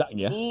juga bisa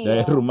ya,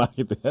 dari rumah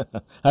gitu ya.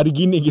 Hari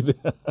gini gitu.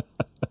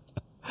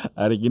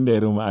 Hari gini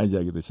dari rumah aja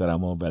gitu, secara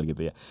mobile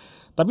gitu ya.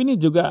 Tapi ini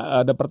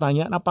juga ada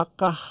pertanyaan,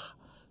 apakah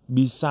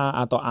bisa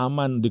atau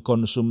aman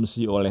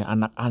dikonsumsi oleh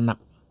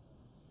anak-anak?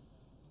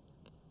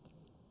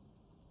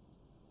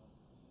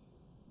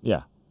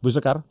 Ya, Bu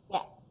Sekar,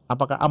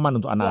 apakah aman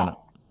untuk anak-anak?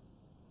 Ya.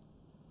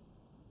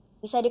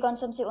 Bisa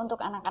dikonsumsi untuk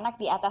anak-anak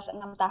di atas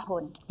 6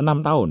 tahun. 6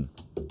 tahun?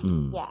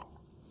 Ya.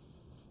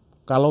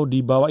 Kalau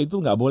di bawah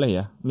itu nggak boleh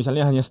ya?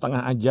 Misalnya hanya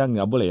setengah aja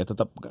nggak boleh ya?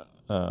 Tetap 6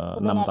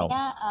 tahun?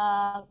 Sebenarnya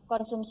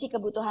konsumsi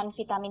kebutuhan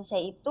vitamin C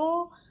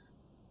itu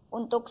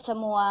untuk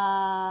semua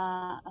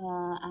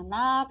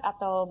anak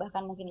atau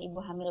bahkan mungkin ibu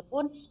hamil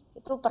pun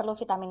itu perlu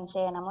vitamin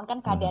C. Namun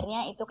kan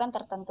kadarnya itu kan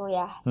tertentu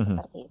ya,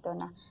 seperti itu.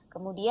 Nah,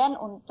 kemudian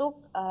untuk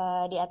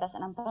di atas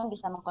 6 tahun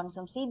bisa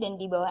mengkonsumsi dan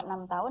di bawah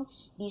 6 tahun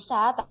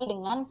bisa, tapi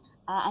dengan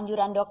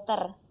anjuran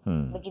dokter.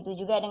 Begitu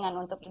juga dengan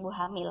untuk ibu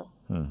hamil.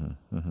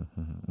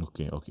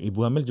 Oke. Ibu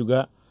hamil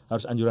juga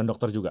harus anjuran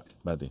dokter juga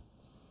berarti?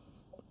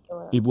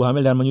 Betul. Ibu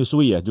hamil dan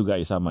menyusui ya juga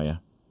sama ya?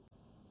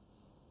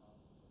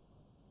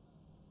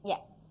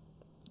 Ya.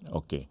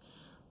 Oke,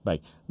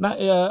 baik. Nah,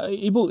 ya,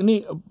 Ibu,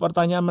 ini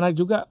pertanyaan menarik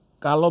juga.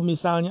 Kalau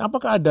misalnya,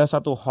 apakah ada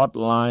satu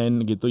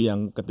hotline gitu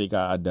yang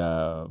ketika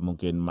ada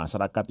mungkin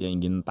masyarakat yang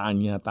ingin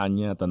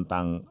tanya-tanya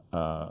tentang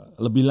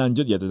lebih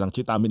lanjut ya tentang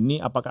Citamin ini,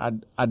 apakah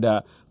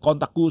ada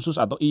kontak khusus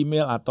atau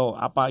email atau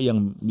apa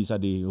yang bisa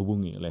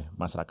dihubungi oleh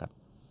masyarakat?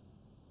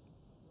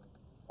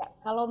 Ya,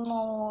 kalau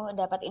mau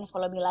dapat info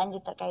lebih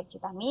lanjut terkait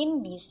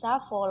Citamin, bisa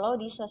follow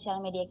di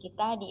sosial media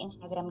kita, di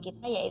Instagram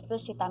kita yaitu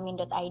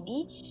citamin.id,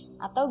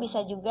 atau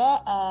bisa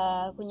juga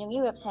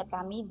kunjungi website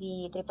kami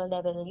di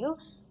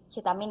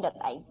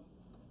www.citamin.id.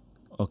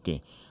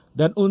 Oke.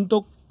 Dan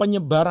untuk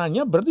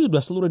penyebarannya berarti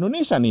sudah seluruh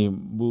Indonesia nih,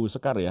 Bu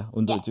Sekar ya,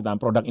 untuk Citamin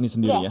produk ini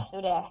sendiri ya?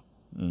 Sudah.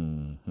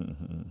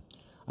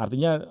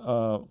 Artinya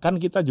kan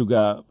kita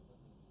juga,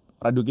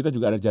 radio kita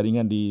juga ada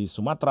jaringan di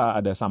Sumatera,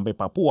 ada sampai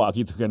Papua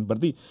gitu kan.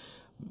 Berarti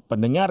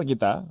pendengar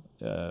kita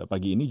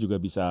pagi ini juga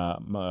bisa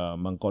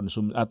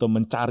mengkonsumsi atau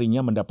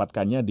mencarinya,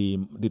 mendapatkannya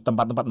di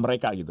tempat-tempat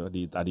mereka gitu,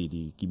 di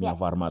Kimia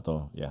Farma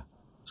atau ya.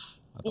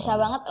 Bisa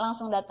banget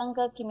langsung datang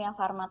ke Kimia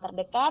Farma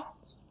terdekat,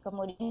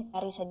 kemudian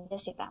cari saja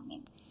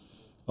Citamin.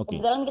 Oke.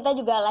 Kebetulan kita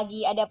juga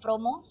lagi ada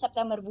promo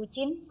September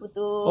Bucin,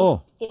 butuh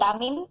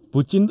Citamin.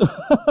 Bucin tuh,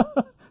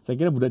 saya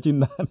kira budak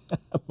cinta.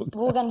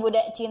 Bukan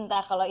budak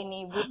cinta kalau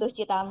ini, butuh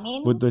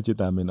Citamin. Butuh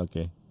Citamin,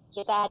 oke.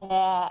 Kita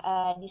ada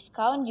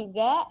diskon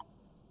juga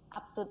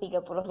up to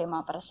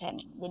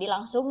 35%. Jadi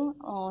langsung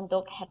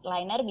untuk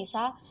headliner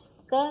bisa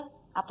ke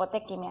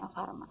apotek Kimia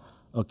Farma.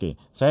 Oke,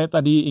 saya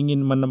tadi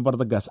ingin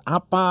mempertegas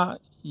apa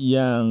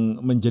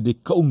yang menjadi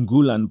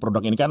keunggulan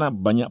produk ini, karena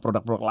banyak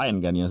produk-produk lain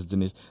kan yang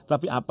sejenis.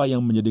 Tapi apa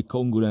yang menjadi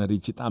keunggulan dari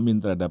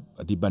Citamin terhadap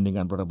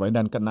dibandingkan produk lain,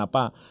 dan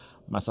kenapa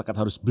masyarakat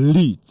harus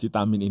beli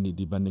Citamin ini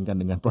dibandingkan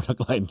dengan produk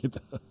lain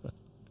gitu?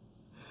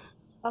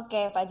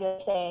 Oke Pak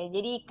Jose,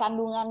 jadi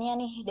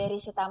kandungannya nih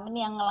dari Citamin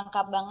yang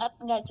lengkap banget,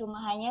 nggak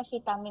cuma hanya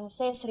vitamin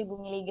C 1000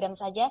 mg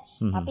saja,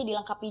 tapi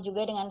dilengkapi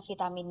juga dengan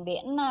vitamin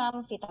B6,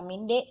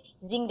 vitamin D,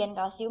 zinc dan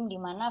kalsium, di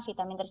mana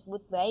vitamin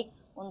tersebut baik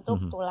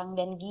untuk tulang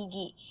dan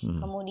gigi.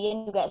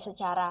 Kemudian juga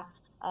secara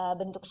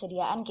bentuk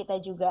sediaan kita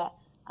juga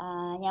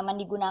nyaman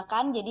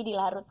digunakan, jadi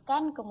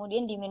dilarutkan,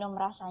 kemudian diminum,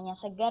 rasanya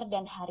segar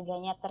dan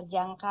harganya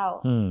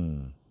terjangkau.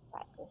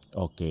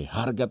 Oke,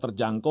 harga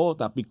terjangkau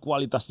tapi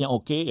kualitasnya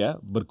oke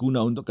ya, berguna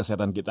untuk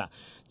kesehatan kita.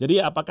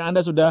 Jadi apakah Anda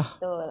sudah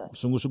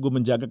sungguh-sungguh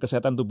menjaga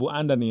kesehatan tubuh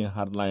Anda nih,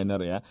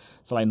 hardliner ya?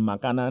 Selain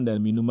makanan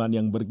dan minuman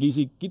yang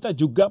bergizi, kita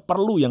juga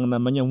perlu yang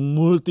namanya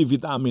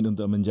multivitamin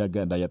untuk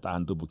menjaga daya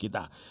tahan tubuh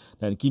kita.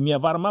 Dan Kimia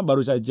Farma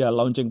baru saja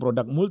launching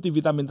produk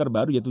multivitamin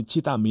terbaru yaitu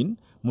Citamin,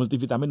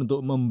 multivitamin untuk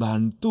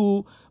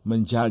membantu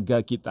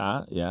menjaga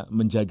kita ya,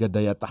 menjaga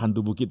daya tahan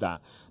tubuh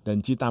kita.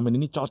 Dan Citamin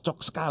ini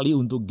cocok sekali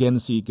untuk Gen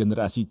Z,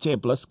 generasi C+,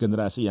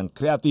 generasi yang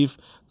kreatif,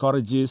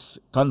 courageous,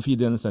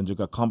 confidence, dan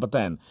juga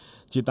kompeten.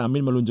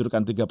 Citamin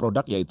meluncurkan 3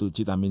 produk yaitu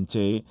Citamin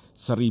C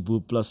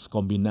 1000 plus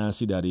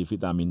kombinasi dari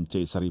vitamin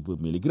C 1000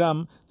 mg,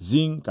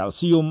 zinc,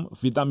 kalsium,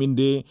 vitamin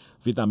D,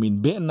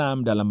 vitamin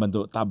B6 dalam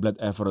bentuk tablet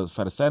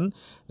effervescent,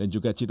 dan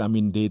juga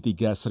Citamin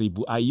D3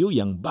 1000 IU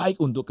yang baik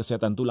untuk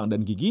kesehatan tulang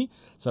dan gigi,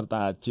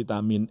 serta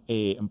Citamin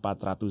E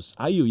 400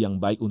 IU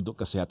yang baik untuk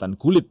kesehatan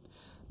kulit.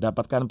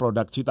 Dapatkan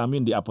produk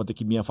Citamin di apotek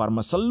Kimia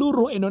Farma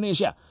seluruh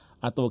Indonesia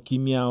atau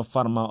Kimia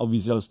Farma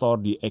Official Store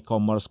di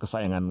e-commerce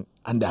kesayangan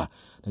Anda.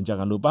 Dan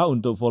jangan lupa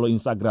untuk follow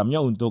Instagramnya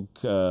untuk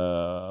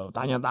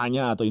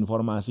tanya-tanya atau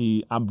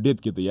informasi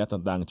update gitu ya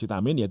tentang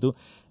Citamin, yaitu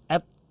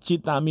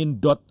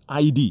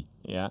 @citamin.id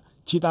ya.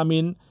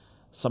 Citamin,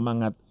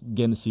 semangat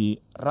Gen Z,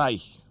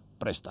 raih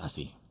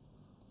prestasi.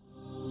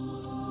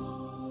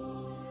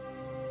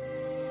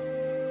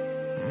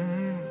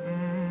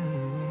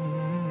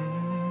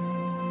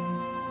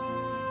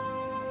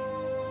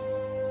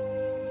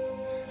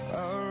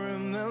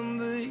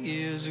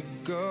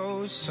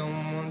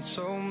 Someone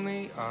told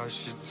me I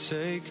should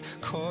take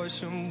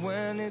caution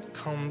when it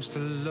comes to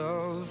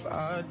love.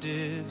 I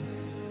did.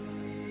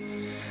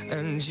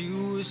 And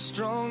you were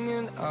strong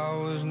and I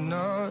was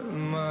not.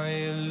 My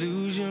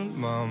illusion,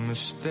 my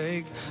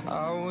mistake.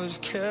 I was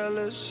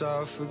careless,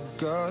 I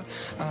forgot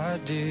I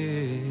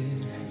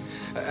did.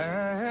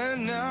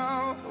 And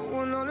now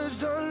when all is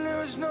done,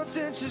 there is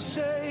nothing to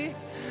say.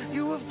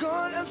 You have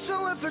gone and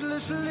so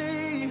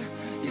effortlessly.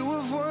 You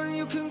have won,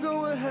 you can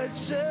go ahead,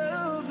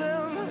 tell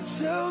them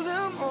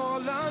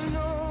all I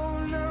know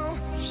now.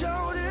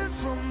 Shout it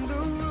from the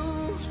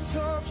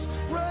rooftops,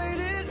 write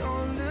it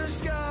on the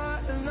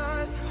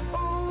skyline.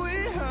 All we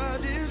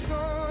had is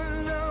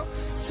gone now.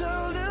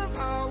 Tell them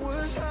I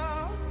was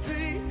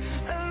happy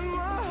and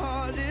my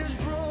heart is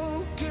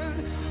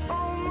broken.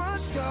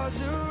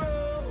 stars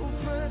are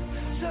open.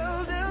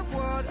 Tell them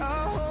what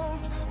I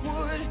hoped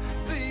would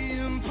be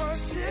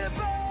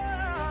impossible.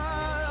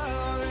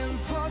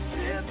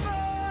 Impossible,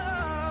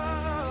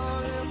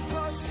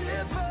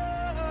 impossible,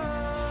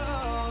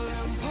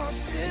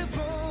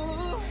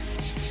 impossible.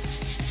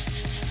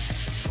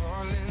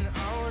 Falling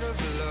out of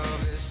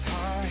love is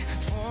hard.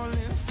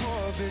 Falling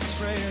for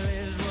betrayal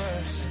is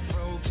worse.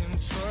 Broken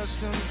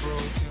trust and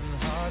broken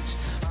hearts.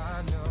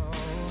 I know,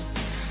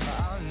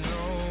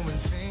 and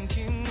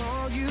thinking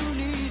all you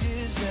need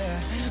is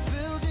that.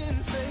 Building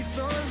faith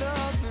on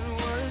nothing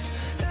words.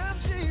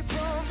 Empty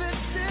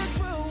promises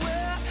will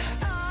wear.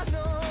 I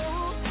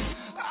know,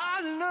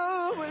 and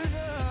now when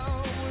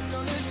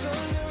all is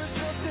done, there is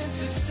nothing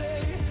to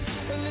say.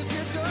 And if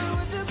you're done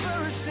with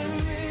embarrassing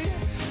me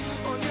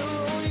on your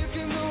own, you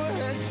can go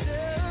ahead,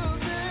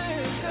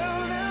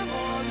 tell them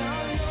all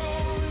I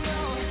know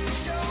now.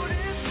 Shout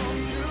it from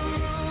the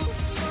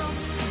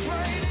rooftops,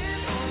 write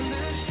it on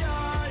the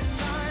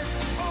skyline.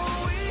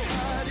 All we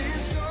had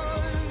is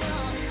gone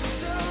now.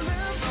 Tell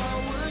them I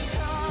was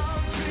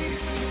happy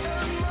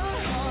and my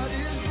heart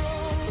is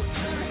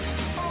broken.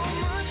 All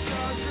my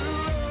stars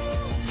are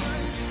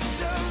open.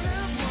 Tell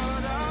them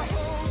what I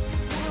hope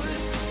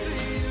would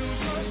be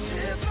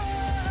impossible.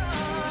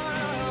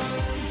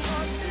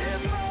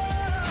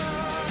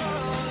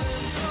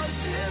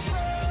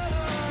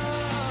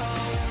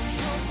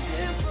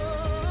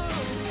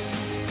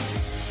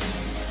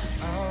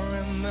 I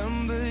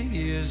remember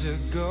years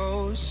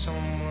ago,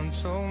 someone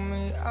told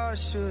me I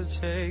should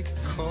take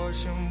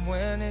caution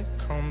when it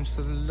comes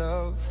to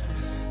love.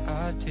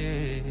 I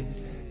did.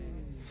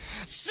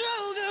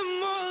 Tell them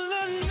all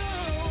I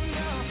know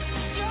now.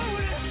 Shout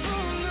it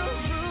from the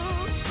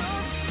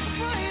rooftop,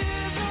 write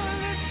it on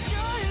the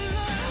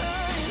skyline.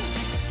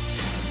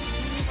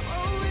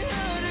 All we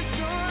had is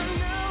gone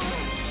now.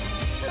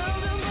 Tell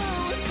them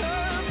I was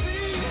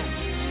happy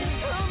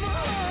and my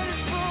heart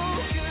is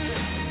broken.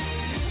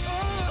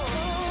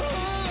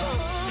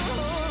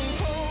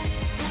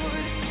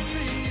 Would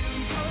be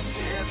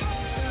impossible,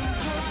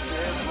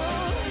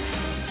 impossible,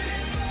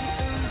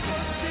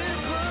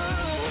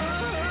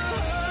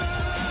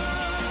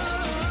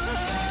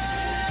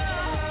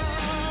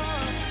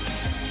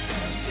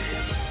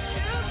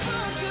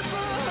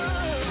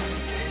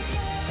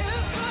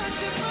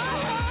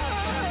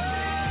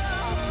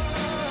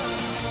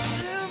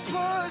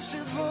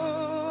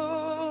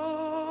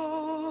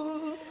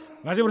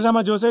 Masih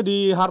bersama Jose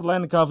di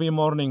Heartline Coffee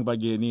Morning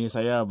pagi ini.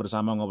 Saya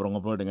bersama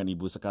ngobrol-ngobrol dengan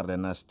Ibu Sekar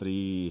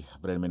Danastri,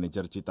 Brand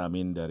Manager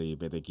Citamin dari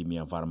PT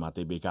Kimia Farma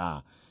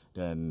TBK.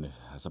 Dan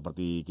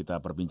seperti kita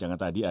perbincangan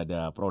tadi,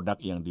 ada produk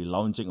yang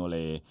di-launching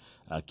oleh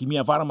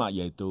Kimia Farma,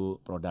 yaitu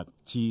produk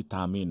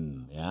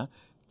Citamin. Ya.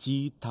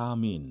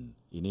 Citamin.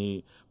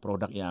 Ini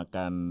produk yang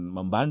akan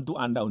membantu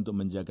Anda untuk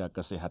menjaga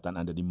kesehatan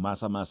Anda di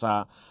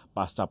masa-masa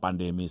pasca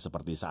pandemi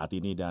seperti saat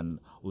ini dan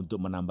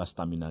untuk menambah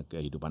stamina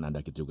kehidupan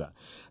Anda juga.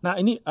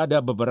 Nah, ini ada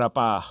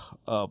beberapa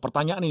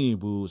pertanyaan ini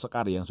Bu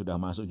Sekar yang sudah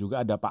masuk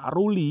juga. Ada Pak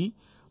Ruli.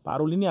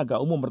 Pak Ruli ini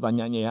agak umum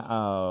pertanyaannya ya.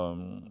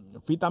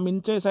 Vitamin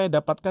C saya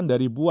dapatkan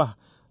dari buah,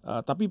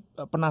 tapi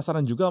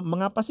penasaran juga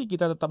mengapa sih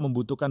kita tetap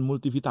membutuhkan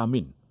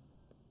multivitamin?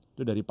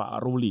 Itu dari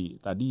Pak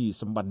Ruli. Tadi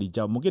sempat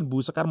dijawab. Mungkin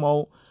Bu Sekar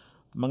mau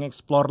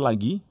mengeksplor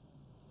lagi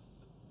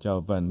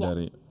jawaban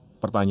dari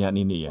pertanyaan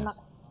ini ya.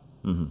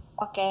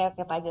 Oke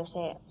Pak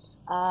Jose.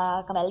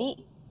 Kembali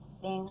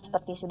yang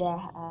seperti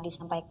sudah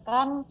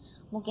disampaikan,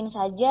 mungkin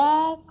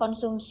saja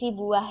konsumsi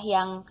buah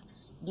yang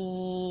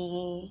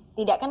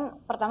tidak kan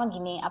pertama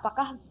gini,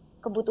 apakah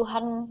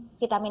kebutuhan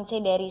vitamin C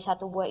dari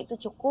satu buah itu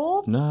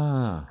cukup?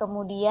 Nah,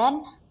 kemudian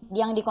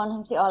yang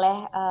dikonsumsi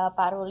oleh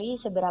Pak Ruli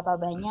seberapa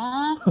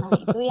banyak? Nah,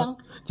 itu yang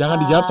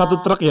jangan dijawab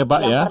satu truk ya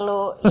Pak yang ya.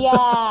 perlu.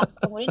 Iya.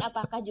 Kemudian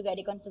apakah juga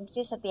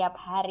dikonsumsi setiap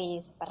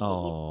hari seperti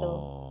itu?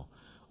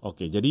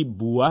 Oke, jadi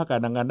buah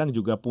kadang-kadang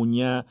juga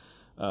punya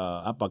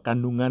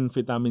kandungan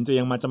vitamin C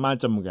yang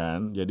macam-macam kan.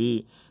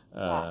 Jadi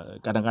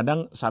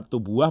kadang-kadang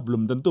satu buah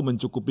belum tentu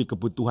mencukupi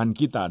kebutuhan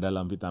kita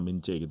dalam vitamin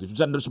C gitu.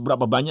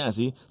 Seberapa banyak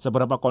sih,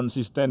 seberapa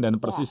konsisten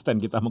dan persisten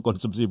kita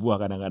mengkonsumsi buah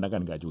kadang-kadang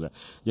kan enggak juga.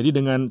 Jadi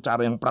dengan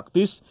cara yang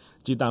praktis,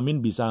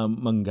 Citamin bisa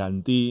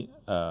mengganti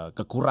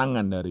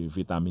kekurangan dari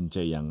vitamin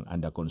C yang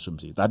Anda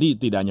konsumsi.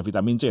 Tadi tidak hanya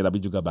vitamin C tapi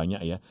juga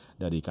banyak ya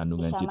dari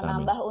kandungan bisa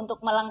Citamin. Bisa menambah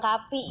untuk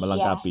melengkapi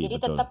ya. Jadi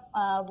betul. Tetap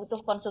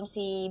butuh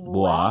konsumsi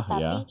buah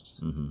tapi ya.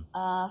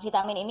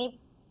 Vitamin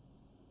ini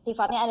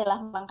sifatnya adalah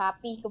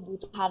melengkapi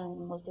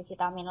kebutuhan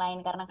multivitamin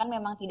lain, karena kan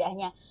memang tidak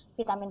hanya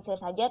vitamin C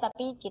saja,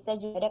 tapi kita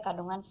juga ada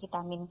kandungan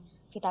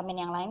vitamin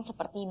yang lain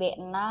seperti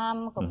B6,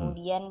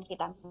 kemudian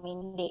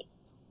vitamin D.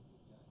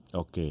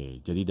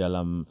 Oke, jadi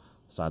dalam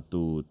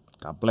satu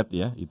kaplet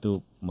ya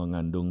itu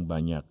mengandung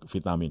banyak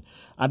vitamin.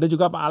 Ada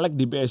juga Pak Alek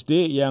di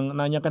BSD yang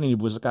nanyakan ini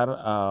Bu Sekar,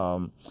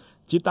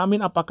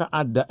 Citamin apakah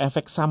ada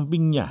efek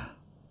sampingnya?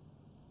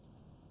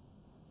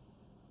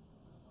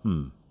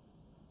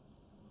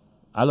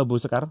 Halo Bu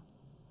Sekar.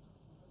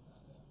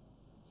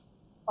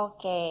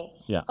 Oke.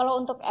 Ya.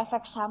 Kalau untuk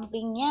efek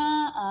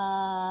sampingnya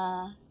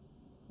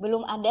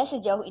belum ada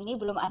sejauh ini,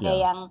 belum ada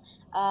Ya. yang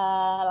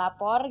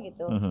lapor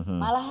gitu.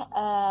 Malah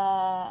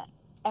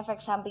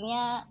efek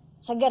sampingnya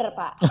seger,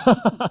 Pak.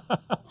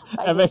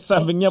 Pak Efek Jose.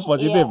 sampingnya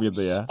positif Iya,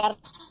 gitu ya. karena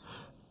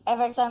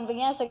efek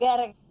sampingnya segar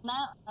karena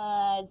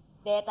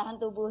daya tahan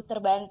tubuh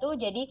terbantu,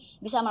 jadi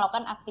bisa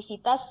melakukan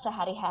aktivitas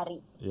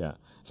sehari-hari. Ya,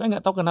 saya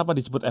nggak tahu kenapa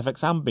disebut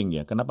efek samping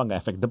ya. Kenapa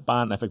nggak efek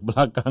depan, efek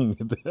belakang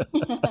gitu.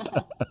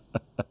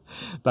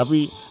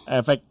 Tapi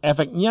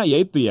efeknya ya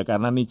itu ya,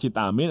 karena nih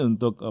Citamin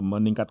untuk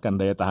meningkatkan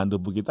daya tahan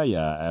tubuh kita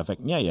ya,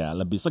 efeknya ya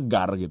lebih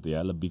segar gitu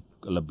ya,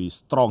 lebih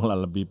strong lah,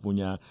 lebih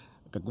punya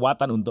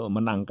kekuatan untuk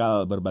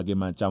menangkal berbagai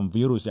macam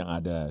virus yang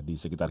ada di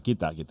sekitar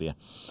kita gitu ya.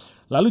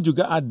 Lalu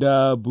juga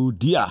ada Bu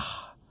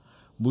Diah.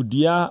 Bu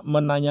Diah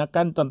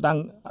menanyakan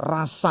tentang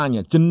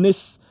rasanya,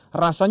 jenis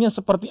rasanya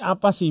seperti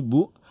apa sih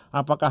Bu?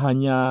 Apakah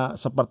hanya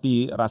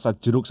seperti rasa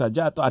jeruk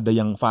saja atau ada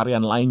yang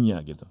varian lainnya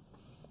gitu?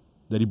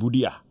 Dari Bu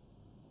Diah.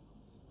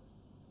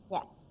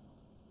 Ya,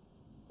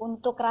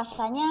 untuk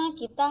rasanya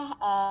kita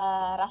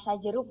rasa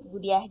jeruk,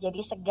 Budiah,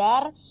 jadi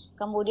segar.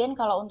 Kemudian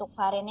kalau untuk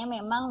variannya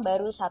memang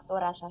baru satu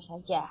rasa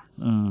saja.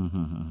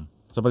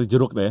 Seperti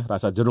jeruk deh,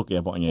 rasa jeruk ya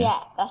pokoknya. Ya,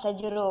 rasa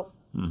jeruk.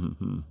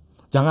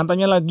 Jangan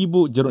tanya lagi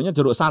Bu, jeruknya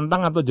jeruk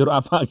santang atau jeruk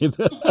apa gitu.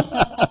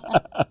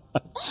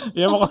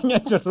 Ya pokoknya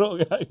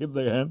jeruk ya gitu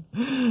kan.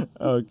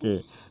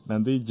 Oke,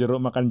 nanti jeruk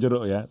makan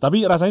jeruk ya.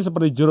 Tapi rasanya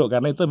seperti jeruk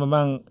karena itu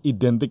memang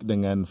identik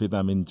dengan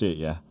vitamin C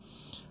ya.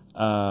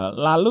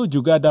 Lalu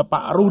juga ada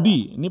Pak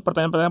Rudi. Ini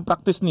pertanyaan-pertanyaan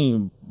praktis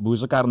nih Bu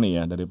Sekar nih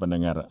ya dari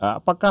pendengar.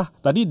 Apakah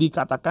tadi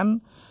dikatakan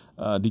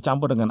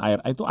dicampur dengan air?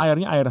 Itu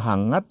airnya air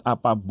hangat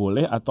apa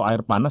boleh atau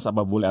air panas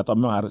apa boleh atau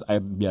memang harus air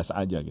biasa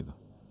aja gitu?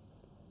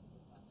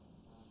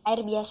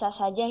 Air biasa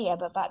saja ya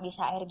Bapak,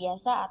 bisa air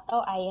biasa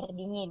atau air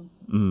dingin.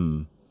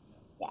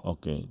 Ya.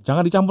 Oke.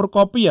 Jangan dicampur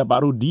kopi ya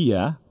Pak Rudi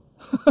ya.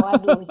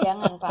 Waduh,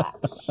 jangan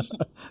Pak.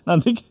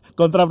 Nanti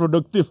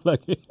kontraproduktif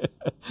lagi.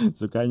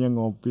 Sukanya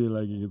ngopi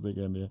lagi gitu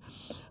kan ya.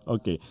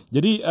 Oke.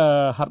 Jadi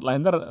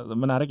Hardliner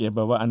menarik ya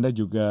bahwa Anda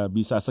juga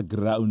bisa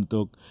segera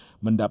untuk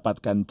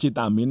mendapatkan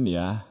Citamin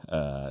ya.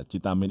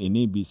 Citamin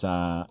ini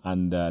bisa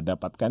Anda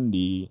dapatkan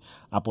di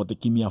apotek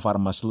Kimia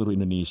Farma seluruh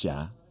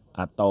Indonesia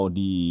atau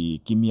di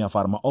Kimia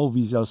Farma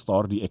Official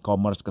Store di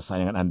e-commerce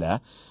kesayangan Anda,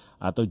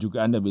 atau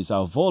juga Anda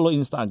bisa follow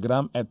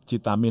Instagram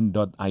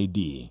 @citamin.id.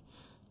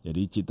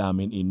 Jadi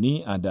Citamin ini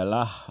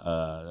adalah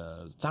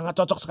sangat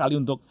cocok sekali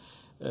untuk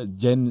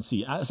Gen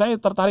Z. Saya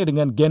tertarik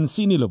dengan Gen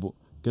Z ini loh Bu.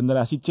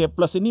 Generasi C+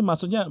 ini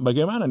maksudnya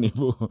bagaimana nih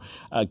Bu?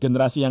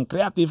 Generasi yang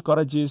kreatif,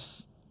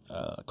 courageous,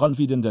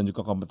 confident dan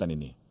juga kompeten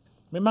ini.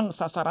 Memang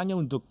sasarannya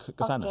untuk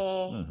ke sana.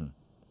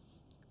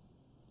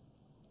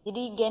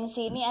 Jadi Gen Z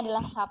ini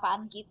adalah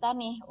sapaan kita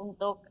nih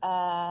untuk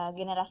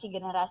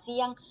generasi-generasi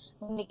yang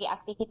memiliki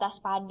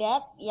aktivitas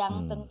padat,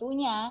 yang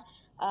tentunya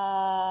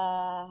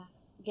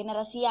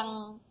generasi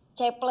yang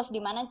C+, di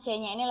mana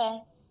C-nya ini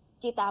adalah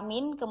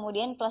Citamin,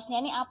 kemudian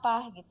plusnya ini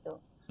apa gitu.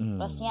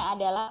 Plusnya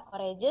adalah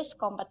courageous,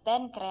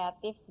 kompeten,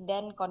 kreatif,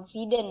 dan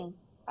confident,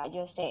 Pak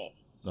Jose.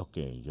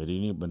 Oke, jadi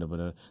ini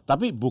benar-benar.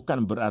 Tapi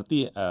bukan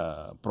berarti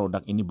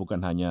produk ini bukan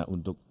hanya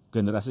untuk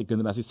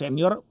generasi-generasi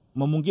senior,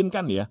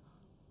 memungkinkan ya?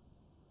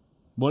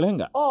 Boleh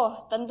nggak?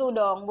 Oh, tentu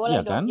dong,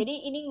 boleh Ya, dong. kan?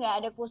 Jadi ini nggak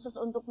ada khusus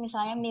untuk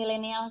misalnya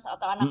milenial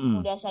atau anak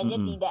muda saja,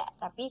 tidak.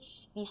 Tapi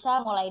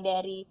bisa mulai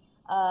dari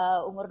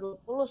umur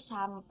 20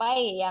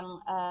 sampai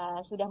yang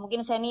sudah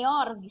mungkin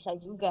senior bisa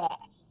juga.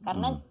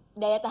 Karena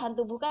daya tahan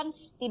tubuh kan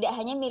tidak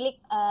hanya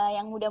milik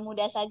yang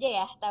muda-muda saja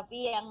ya,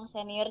 tapi yang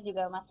senior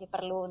juga masih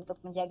perlu untuk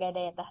menjaga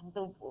daya tahan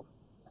tubuh.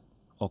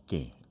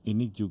 Oke,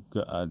 ini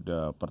juga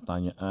ada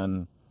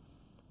pertanyaan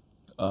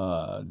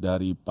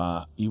dari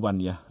Pak Iwan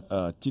ya.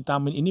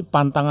 Citamin ini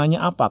pantangannya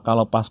apa?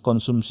 Kalau pas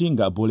konsumsi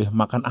nggak boleh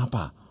makan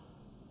apa?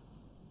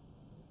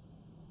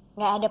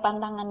 Nggak ada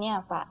pantangannya,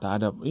 Pak. Tak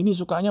ada. Ini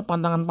sukanya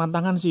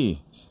pantangan-pantangan sih.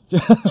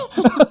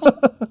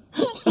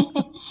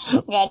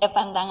 Nggak ada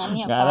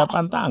pantangannya, Nggak Pak. ada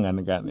pantangan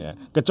kan ya.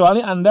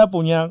 Kecuali Anda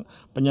punya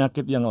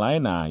penyakit yang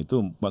lain, nah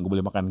itu nggak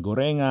boleh makan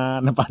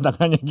gorengan,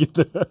 pantangannya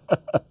gitu.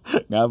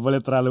 Nggak boleh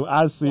terlalu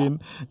asin,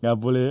 nggak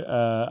boleh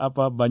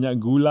banyak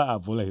gula,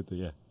 boleh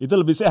itu ya. Itu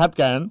lebih sehat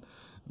kan?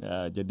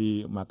 Ya,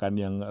 jadi makan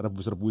yang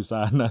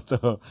rebus-rebusan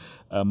atau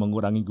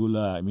mengurangi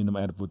gula, minum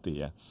air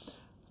putih ya.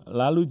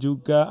 Lalu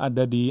juga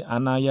ada di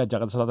Anaya,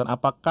 Jakarta Selatan,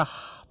 apakah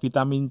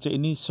vitamin C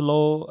ini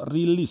slow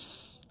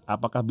release?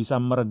 Apakah bisa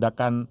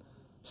meredakan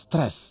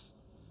stres?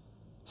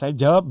 Saya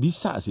jawab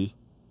bisa sih,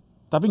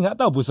 tapi nggak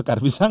tahu Bu Sekar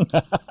bisa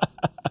nggak?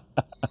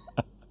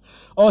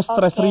 Oh,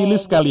 stress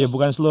release kali ya,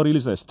 bukan slow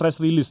release ya,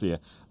 stress release ya,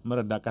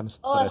 meredakan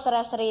stres. Oh,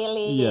 stress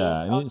release.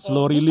 Iya, ini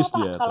slow release bisa,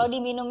 Pak, dia. kalau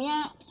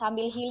diminumnya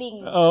sambil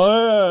healing.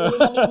 Oh, sambil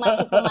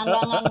menikmati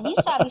pemandangan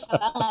bisa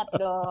banget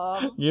dong.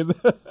 Gitu.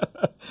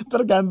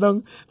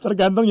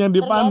 Tergantung yang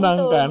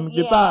dipandang kan.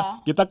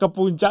 Kita ke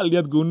puncak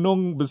lihat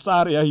gunung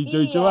besar ya,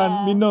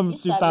 hijau-hijauan, minum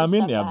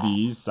Citamin ya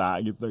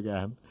bisa gitu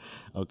kan.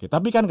 Oke,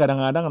 tapi kan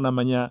kadang-kadang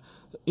namanya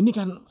ini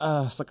kan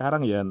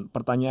sekarang ya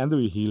pertanyaan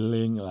tuh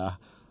healing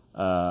lah.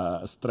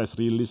 stress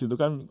release itu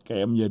kan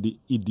kayak menjadi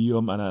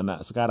idiom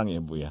anak-anak sekarang ya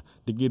Bu ya.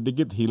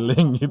 Dikit-dikit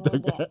healing gitu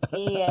kan.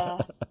 Iya.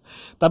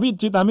 Tapi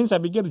Citamin saya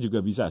pikir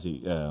juga bisa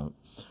sih.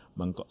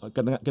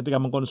 Ketika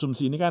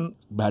mengkonsumsi ini kan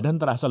badan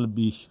terasa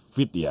lebih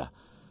fit ya.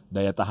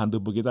 Daya tahan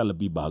tubuh kita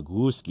lebih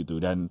bagus gitu.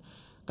 Dan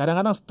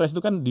kadang-kadang stres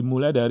itu kan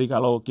dimulai dari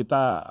kalau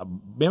kita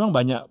memang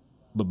banyak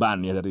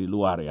beban ya dari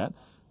luar ya.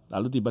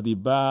 Lalu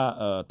tiba-tiba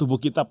tubuh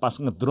kita pas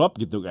ngedrop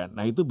gitu kan.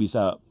 Nah itu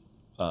bisa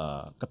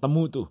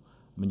ketemu tuh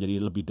menjadi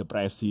lebih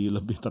depresi,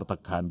 lebih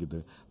tertekan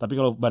gitu. Tapi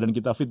kalau badan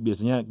kita fit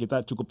biasanya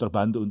kita cukup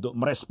terbantu untuk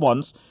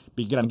merespons,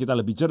 pikiran kita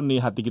lebih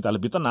jernih, hati kita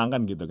lebih tenang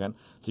kan gitu kan.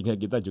 Sehingga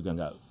kita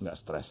juga nggak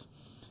stres.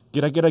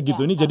 Kira-kira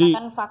gitu ini jadi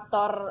kan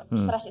faktor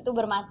stres itu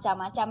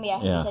bermacam-macam ya.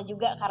 Bisa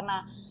juga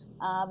karena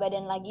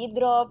badan lagi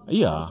drop,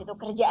 habis itu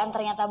kerjaan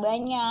ternyata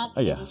banyak,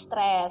 jadi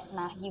stres.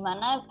 Nah,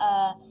 gimana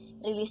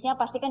rilisnya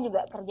pasti kan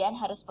juga kerjaan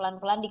harus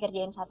pelan-pelan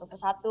dikerjain satu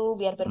persatu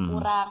biar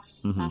berkurang.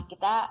 Nah,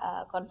 kita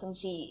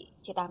konsumsi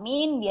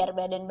Citamin biar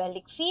badan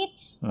balik fit,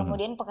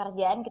 kemudian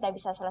pekerjaan kita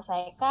bisa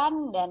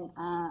selesaikan dan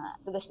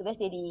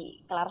tugas-tugas jadi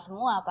kelar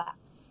semua, Pak.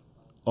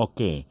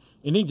 Oke,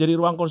 ini jadi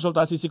ruang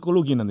konsultasi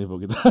psikologi nanti Bu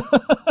kita.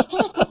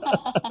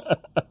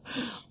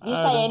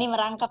 Bisa ya ini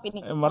merangkap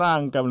ini.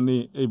 Merangkap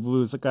nih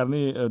Ibu Sekar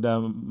nih udah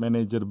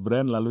manajer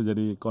brand lalu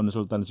jadi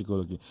konsultan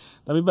psikologi.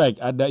 Tapi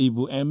baik, ada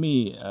Ibu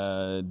Emi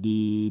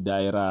di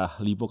daerah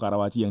Lipo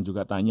Karawaci yang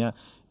juga tanya,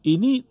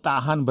 ini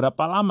tahan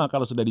berapa lama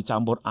kalau sudah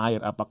dicampur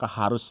air? Apakah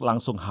harus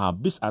langsung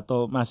habis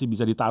atau masih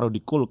bisa ditaruh di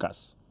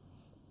kulkas?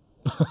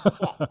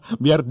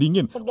 Biar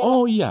dingin.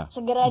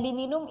 Segera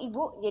diminum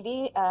Ibu.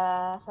 Jadi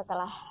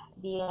setelah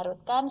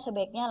dilarutkan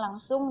sebaiknya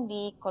langsung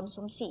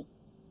dikonsumsi.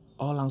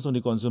 Oh, langsung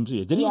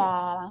dikonsumsi ya. Jadi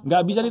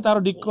nggak bisa ditaruh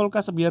di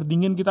kulkas biar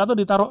dingin kita atau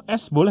ditaruh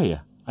es boleh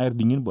ya? Air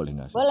dingin boleh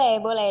nggak sih?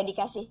 Boleh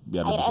dikasih.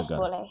 Biar air es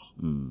segar. boleh.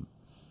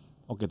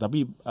 Oke,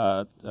 tapi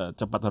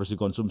cepat harus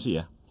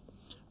dikonsumsi ya.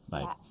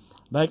 Baik.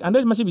 Baik,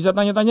 Anda masih bisa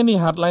tanya-tanya nih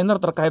hardliner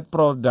terkait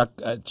produk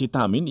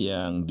Citamin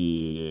yang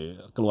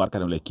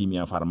dikeluarkan oleh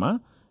Kimia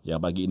Farma. Ya,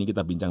 pagi ini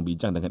kita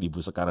bincang-bincang dengan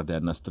Ibu Sekar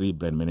Danastri,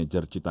 Brand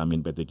Manager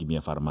Citamin PT Kimia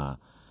Farma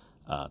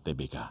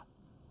TBK.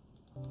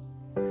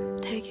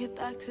 Take it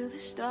back to the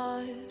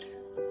start.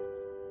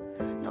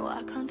 No,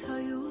 I can't tell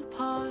you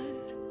apart.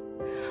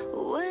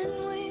 When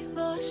we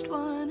lost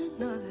one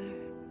another,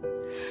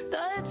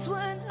 that's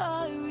when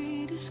I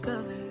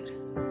rediscovered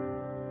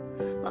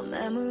my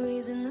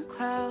memories in the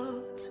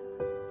clouds,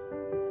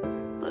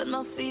 but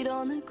my feet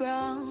on the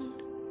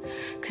ground.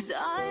 'Cause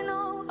I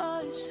know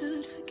I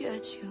should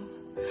forget you.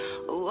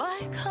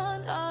 Why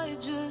can't I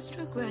just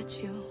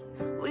regret you?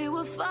 We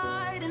were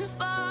fighting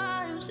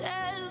fires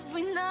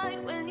every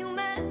night when you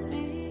met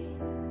me,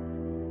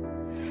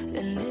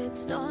 and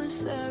it's not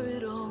fair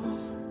at all.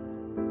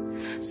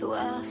 So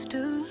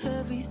after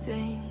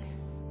everything,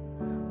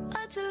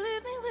 why'd you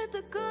leave me with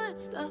the good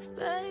stuff,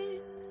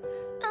 babe,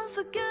 and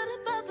forget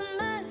about the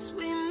mess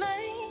we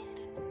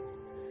made?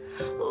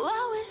 Oh,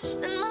 I wish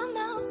that my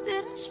mouth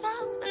didn't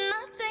smile when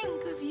I think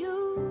of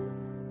you,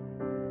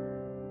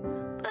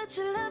 but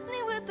you left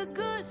me with the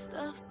good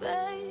stuff,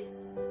 babe,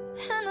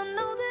 and I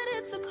know that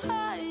it's a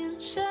crying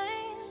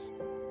shame.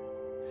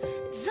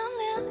 It's a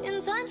million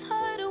times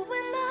harder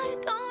when I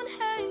don't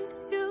hate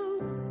you.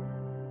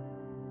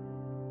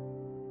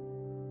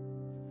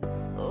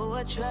 Oh,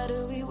 I try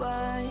to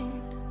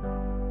rewind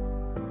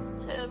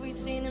every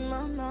scene in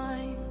my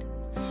mind,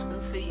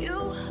 and for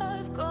you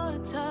I've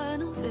got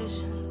tunnel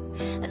vision,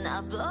 and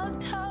I've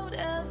blocked out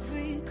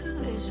every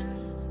collision.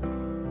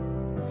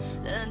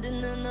 And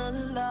in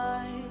another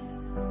life,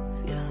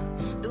 yeah,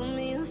 do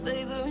me a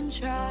favor and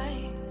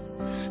try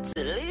to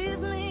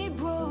leave me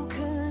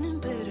broken and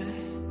bitter,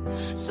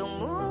 so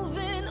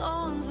moving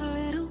on's a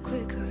little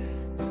quicker.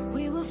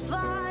 We were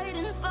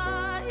fighting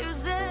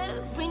fires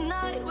every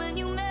night when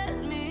you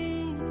met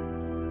me,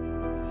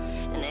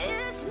 and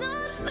it's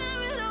not fair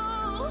at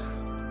all.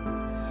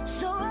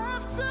 So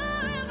after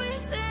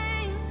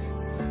everything,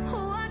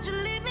 why'd you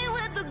leave me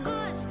with the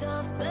good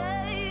stuff,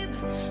 babe,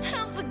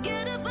 and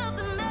forget about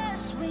the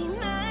mess we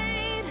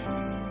made?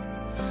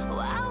 Oh,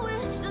 I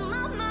wish that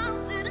my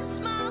mouth didn't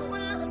smile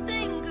when I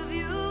think of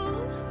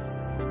you,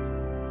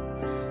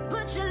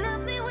 but you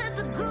left me with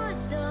the good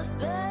stuff,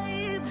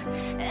 babe,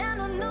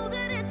 and I know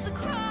that it's a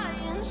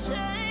crying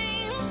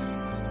shame.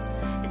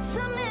 It's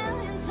a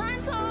million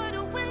times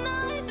harder when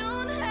I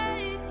don't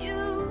hate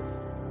you.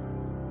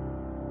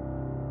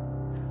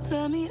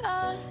 Let me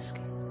ask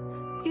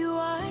you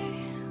why.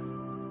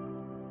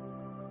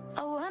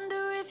 I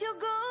wonder if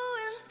you're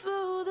going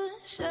through the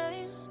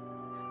same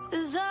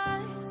as I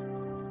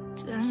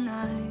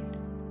tonight.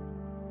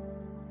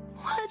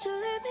 Why'd you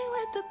leave me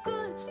with the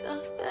good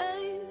stuff,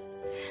 babe,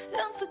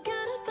 and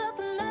forget about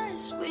the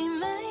mess we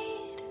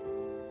made?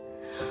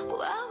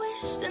 Oh, I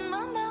wish that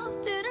my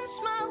mouth didn't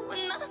smile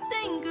when I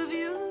think of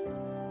you.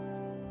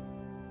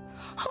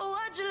 Oh,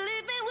 why'd you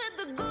leave me with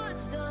the good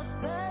stuff,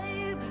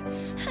 babe,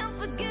 and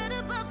forget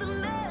about the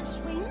mess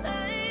we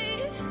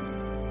made?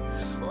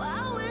 Oh,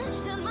 I wish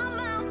that my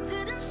mouth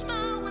didn't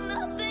smile when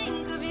I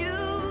think of you,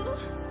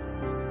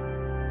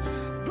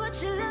 but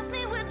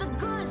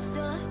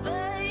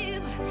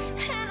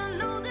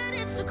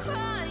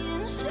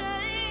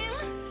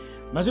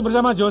Masih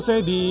bersama Jose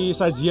di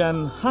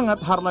sajian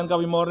hangat Heartland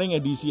Coffee Morning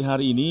edisi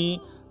hari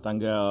ini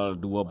tanggal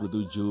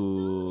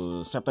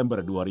 27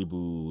 September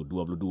 2022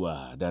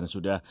 dan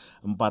sudah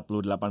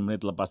 48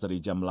 menit lepas dari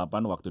jam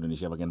 8 waktu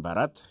Indonesia bagian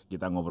Barat.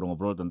 Kita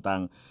ngobrol-ngobrol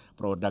tentang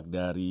produk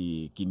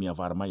dari Kimia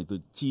Farma, itu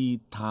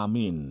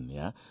Citamin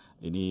ya.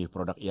 Ini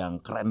produk yang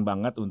keren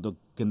banget untuk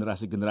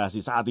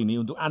generasi-generasi saat ini,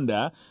 untuk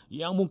Anda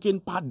yang mungkin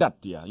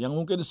padat ya, yang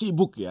mungkin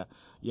sibuk ya,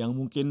 yang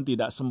mungkin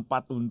tidak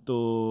sempat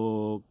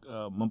untuk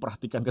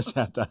memperhatikan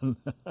kesehatan.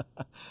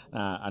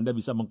 Nah, Anda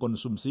bisa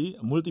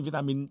mengkonsumsi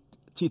multivitamin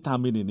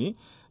Citamin ini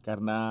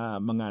karena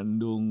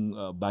mengandung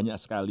banyak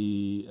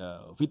sekali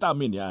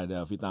vitamin ya,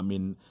 ada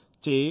vitamin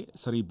C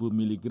 1000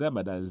 mg,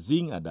 ada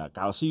zinc, ada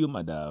kalsium,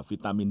 ada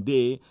vitamin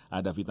D,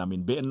 ada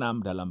vitamin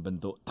B6 dalam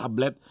bentuk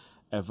tablet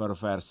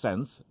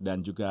effervescence,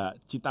 dan juga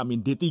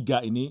Citamin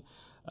D3 ini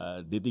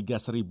D3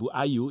 1000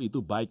 IU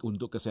itu baik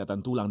untuk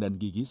kesehatan tulang dan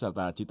gigi,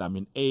 serta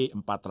Citamin E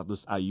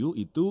 400 IU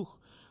itu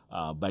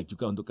baik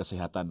juga untuk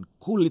kesehatan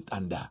kulit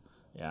Anda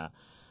ya.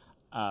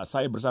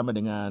 Saya bersama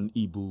dengan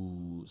Ibu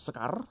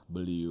Sekar,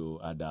 beliau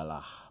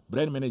adalah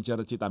Brand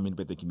Manager Citamin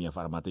PT Kimia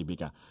Farma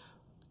Tbk.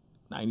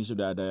 Nah, ini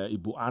sudah ada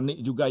Ibu Ani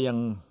juga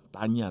yang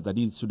tanya,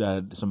 tadi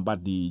sudah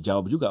sempat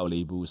dijawab juga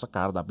oleh Ibu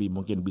Sekar, tapi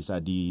mungkin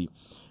bisa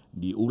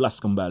diulas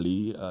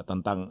kembali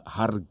tentang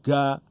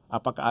harga,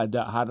 apakah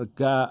ada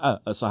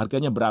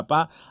seharganya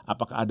berapa,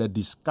 apakah ada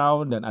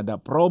diskon dan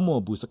ada promo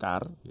Bu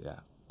Sekar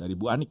ya, dari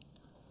Bu Anik.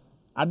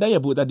 Ada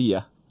ya Bu tadi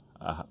ya,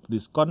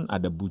 diskon,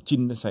 ada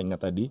bucin saya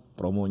ingat tadi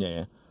promonya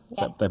ya,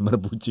 September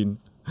bucin.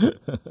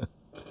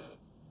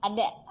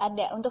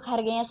 Ada untuk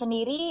harganya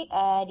sendiri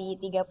di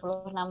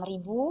 36.000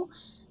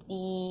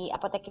 di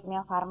apotek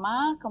Kimia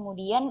Farma,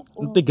 kemudian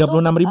 36.000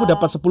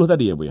 dapat 10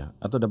 tadi ya Bu ya,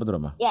 atau dapat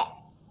berapa?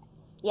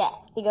 Ya,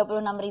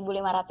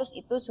 36.500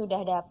 itu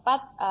sudah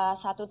dapat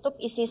satu tub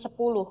isi 10.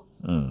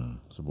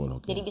 10,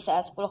 okay. Jadi bisa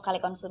 10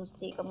 kali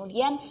konsumsi.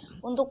 Kemudian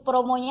untuk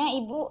promonya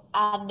Ibu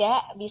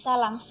bisa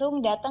langsung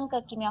datang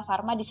ke Kimia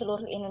Farma di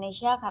seluruh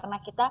Indonesia, karena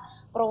kita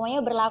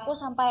promonya berlaku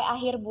sampai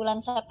akhir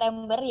bulan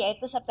September,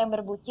 yaitu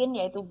September bucin,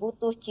 yaitu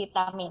butuh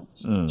Citamin.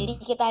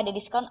 Jadi kita ada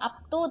diskon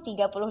up to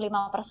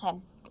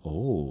 35%.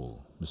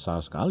 Oh,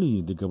 besar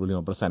sekali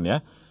 35% ya.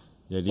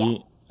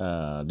 Jadi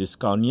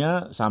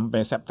diskonnya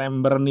sampai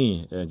September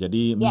nih.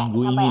 Jadi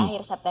sampai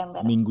akhir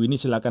September. Minggu ini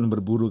silakan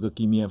berburu ke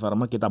Kimia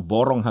Farma, kita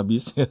borong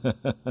habis.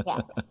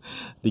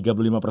 35%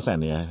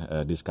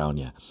 ya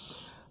diskonnya.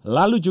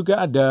 Lalu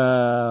juga ada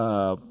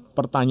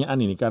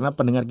pertanyaan ini, karena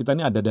pendengar kita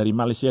ini ada dari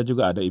Malaysia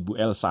juga, ada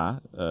Ibu Elsa.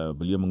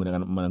 Beliau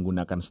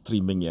menggunakan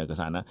streaming ya ke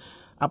sana.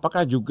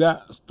 Apakah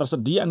juga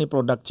tersedia nih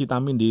produk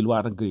Citamin di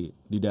luar negeri?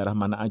 Di daerah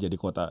mana aja,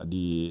 di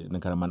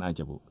negara mana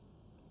aja Bu?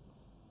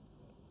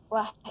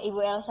 Wah,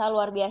 Ibu Elsa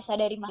luar biasa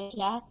dari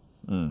Malaysia.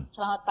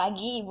 Selamat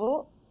pagi, Ibu.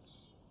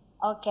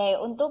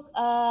 Oke, untuk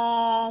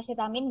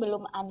Citamin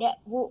belum ada,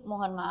 Bu.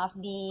 Mohon maaf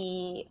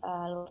di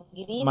luar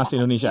negeri. Masih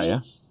Indonesia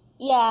ya?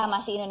 Iya,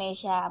 masih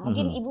Indonesia.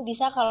 Mungkin Ibu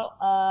bisa kalau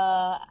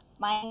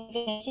main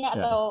ke Indonesia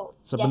atau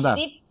sebentar.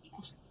 Just tip.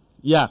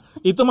 Ya,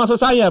 itu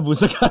maksud saya, Bu.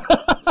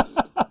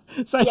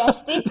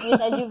 Just tip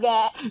bisa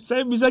juga.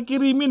 Saya bisa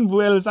kirimin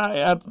Bu Elsa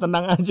ya,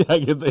 tenang aja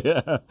gitu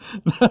ya.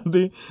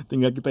 Nanti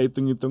tinggal kita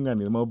hitung-hitungan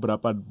mau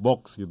berapa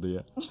box gitu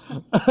ya.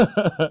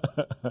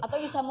 Atau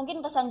bisa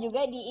mungkin pesan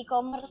juga di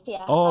e-commerce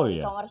ya. Oh, kalau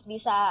e-commerce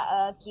bisa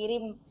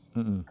kirim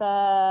ke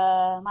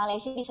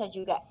Malaysia, bisa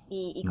juga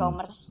di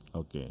e-commerce.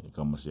 Oke,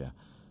 e-commerce ya.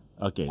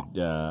 Oke,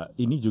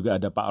 ini juga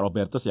ada Pak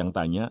Robertus yang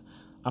tanya,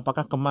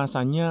 apakah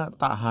kemasannya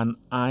tahan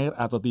air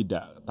atau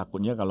tidak?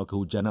 Takutnya kalau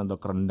kehujanan atau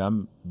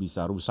kerendam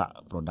bisa rusak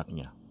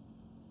produknya.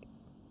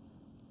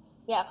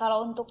 Ya,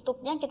 kalau untuk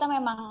tubnya kita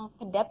memang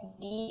kedap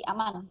di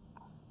aman.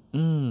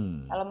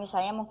 Kalau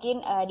misalnya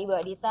mungkin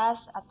dibawa di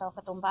tas atau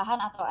ketumpahan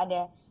atau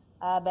ada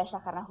basah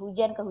karena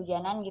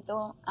kehujanan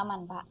gitu,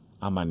 aman Pak.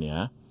 Aman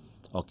ya.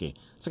 Oke.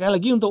 Sekali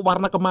lagi untuk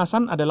warna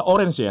kemasan adalah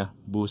orange ya,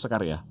 Bu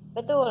Sekar ya?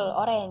 Betul,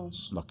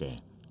 orange.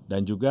 Oke.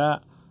 Dan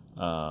juga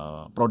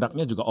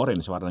produknya juga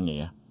orange warnanya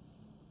ya?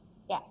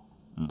 Ya.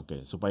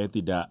 Oke, supaya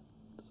tidak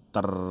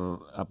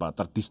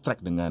terdistract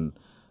dengan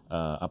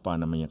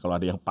kalau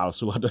ada yang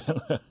palsu atau yang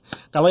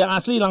kalau yang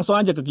asli langsung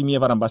aja ke Kimia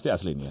Farma, pasti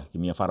asli nih ya.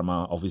 Kimia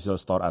Farma Official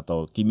Store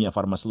atau Kimia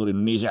Farma seluruh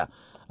Indonesia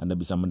Anda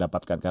bisa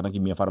mendapatkan, karena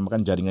Kimia Farma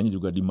kan jaringannya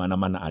juga di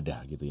mana-mana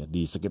ada gitu ya.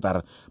 Di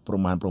sekitar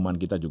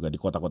perumahan-perumahan kita juga, di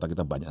kota-kota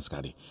kita banyak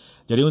sekali.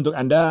 Jadi untuk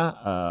Anda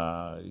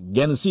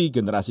Gen Z,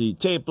 generasi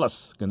C+,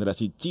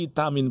 generasi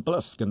Citamin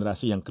Plus,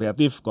 generasi yang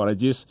kreatif,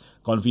 courageous,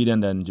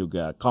 confident dan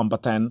juga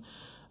kompeten,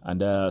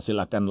 Anda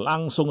silakan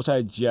langsung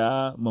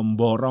saja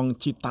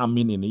memborong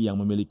Citamin ini yang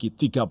memiliki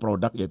 3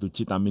 produk, yaitu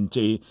Citamin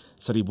C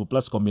 1000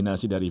 plus,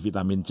 kombinasi dari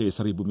vitamin C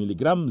 1000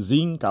 mg,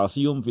 zinc,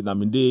 kalsium,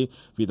 vitamin D,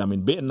 vitamin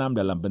B6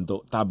 dalam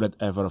bentuk tablet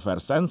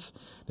effervescence,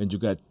 dan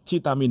juga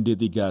Citamin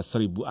D3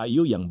 1000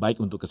 IU yang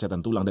baik untuk kesehatan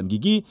tulang dan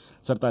gigi,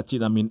 serta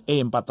Citamin E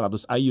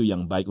 400 IU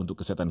yang baik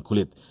untuk kesehatan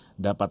kulit.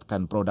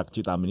 Dapatkan produk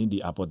Citamin ini di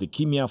apotek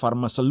Kimia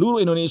Farma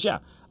seluruh Indonesia.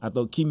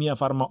 atau Kimia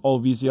Farma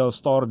Official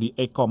Store di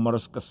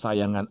e-commerce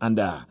kesayangan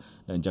Anda.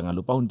 Dan jangan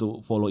lupa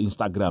untuk follow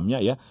Instagramnya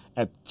ya,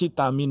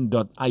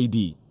 @citamin.id.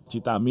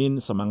 Citamin,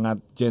 semangat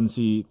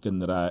Gensi,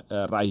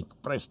 raih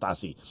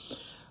prestasi.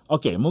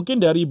 Oke, mungkin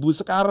dari Bu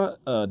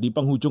Sekar di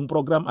penghujung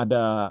program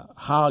ada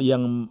hal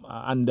yang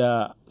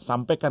Anda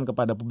sampaikan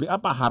kepada publik.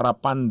 Apa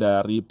harapan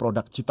dari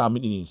produk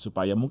Citamin ini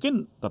supaya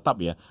mungkin tetap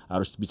ya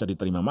harus bisa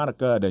diterima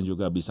market dan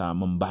juga bisa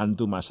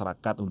membantu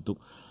masyarakat untuk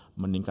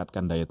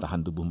meningkatkan daya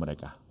tahan tubuh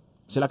mereka.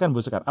 Silakan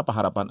Bu Sekar, apa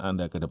harapan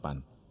Anda ke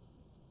depan?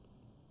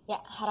 Ya,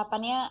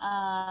 harapannya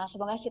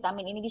semoga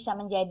Citamin ini bisa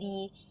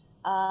menjadi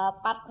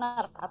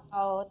partner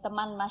atau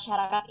teman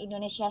masyarakat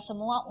Indonesia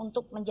semua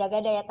untuk menjaga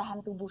daya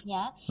tahan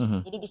tubuhnya,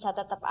 jadi bisa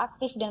tetap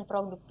aktif dan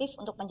produktif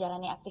untuk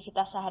menjalani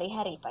aktivitas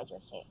sehari-hari, Pak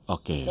Jose.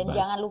 Oke, dan baik.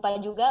 Jangan lupa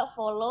juga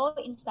follow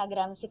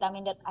Instagram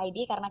citamin.id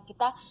karena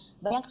kita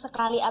banyak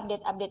sekali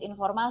update-update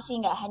informasi,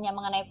 nggak hanya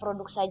mengenai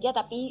produk saja,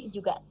 tapi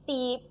juga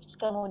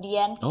tips,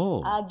 kemudian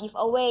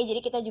giveaway.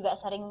 Jadi kita juga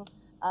sering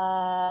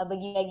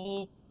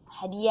bagi-bagi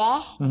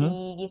hadiah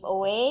di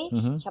giveaway.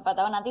 Siapa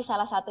tahu nanti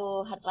salah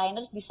satu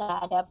headliners bisa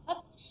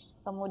dapat.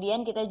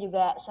 Kemudian kita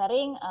juga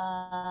sering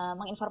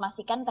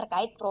menginformasikan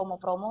terkait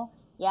promo-promo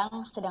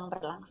yang sedang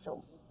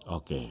berlangsung.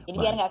 Oke. Jadi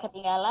biar nggak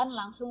ketinggalan,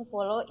 langsung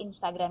follow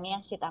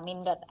Instagramnya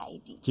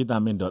citamin.id.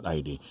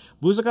 Citamin.id.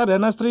 Bu Sekar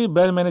Danastri,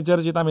 Brand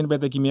Manager Citamin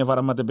PT Kimia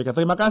Farma TBK.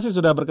 Terima kasih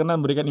sudah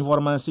berkenan memberikan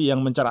informasi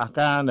yang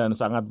mencerahkan dan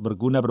sangat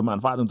berguna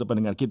bermanfaat untuk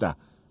pendengar kita.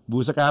 Bu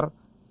Sekar.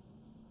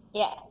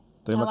 Ya.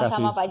 Terima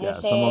Sama-sama, kasih. Pak Ya,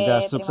 Jose. semoga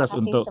sukses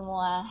untuk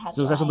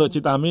sukses untuk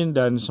Citamin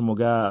dan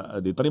semoga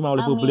diterima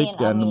oleh publik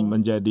dan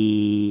menjadi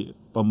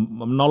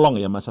menolong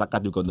ya masyarakat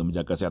juga untuk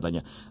menjaga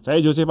kesehatannya. Saya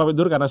Yusuf pamit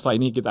dulu karena setelah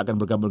ini kita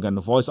akan bergabung dengan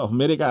Voice of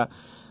America.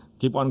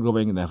 Keep on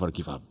growing, never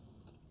give up.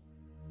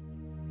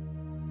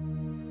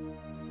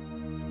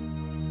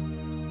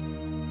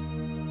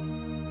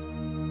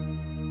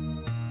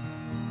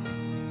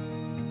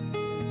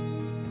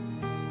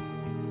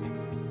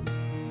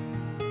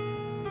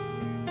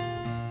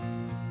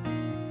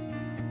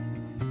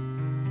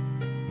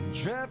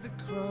 Traffic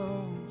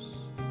cross,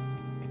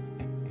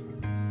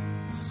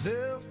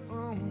 cell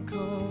phone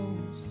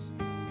calls,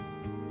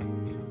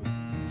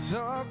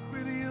 talk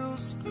radio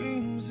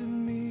screams at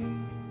me,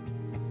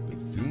 but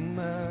through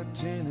my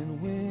tinted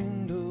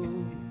window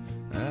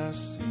I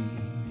see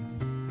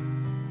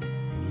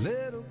a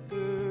little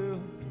girl,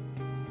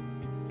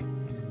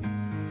 a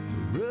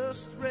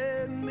rust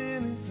red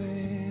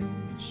minivan.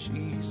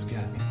 She's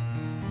got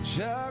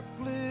chocolate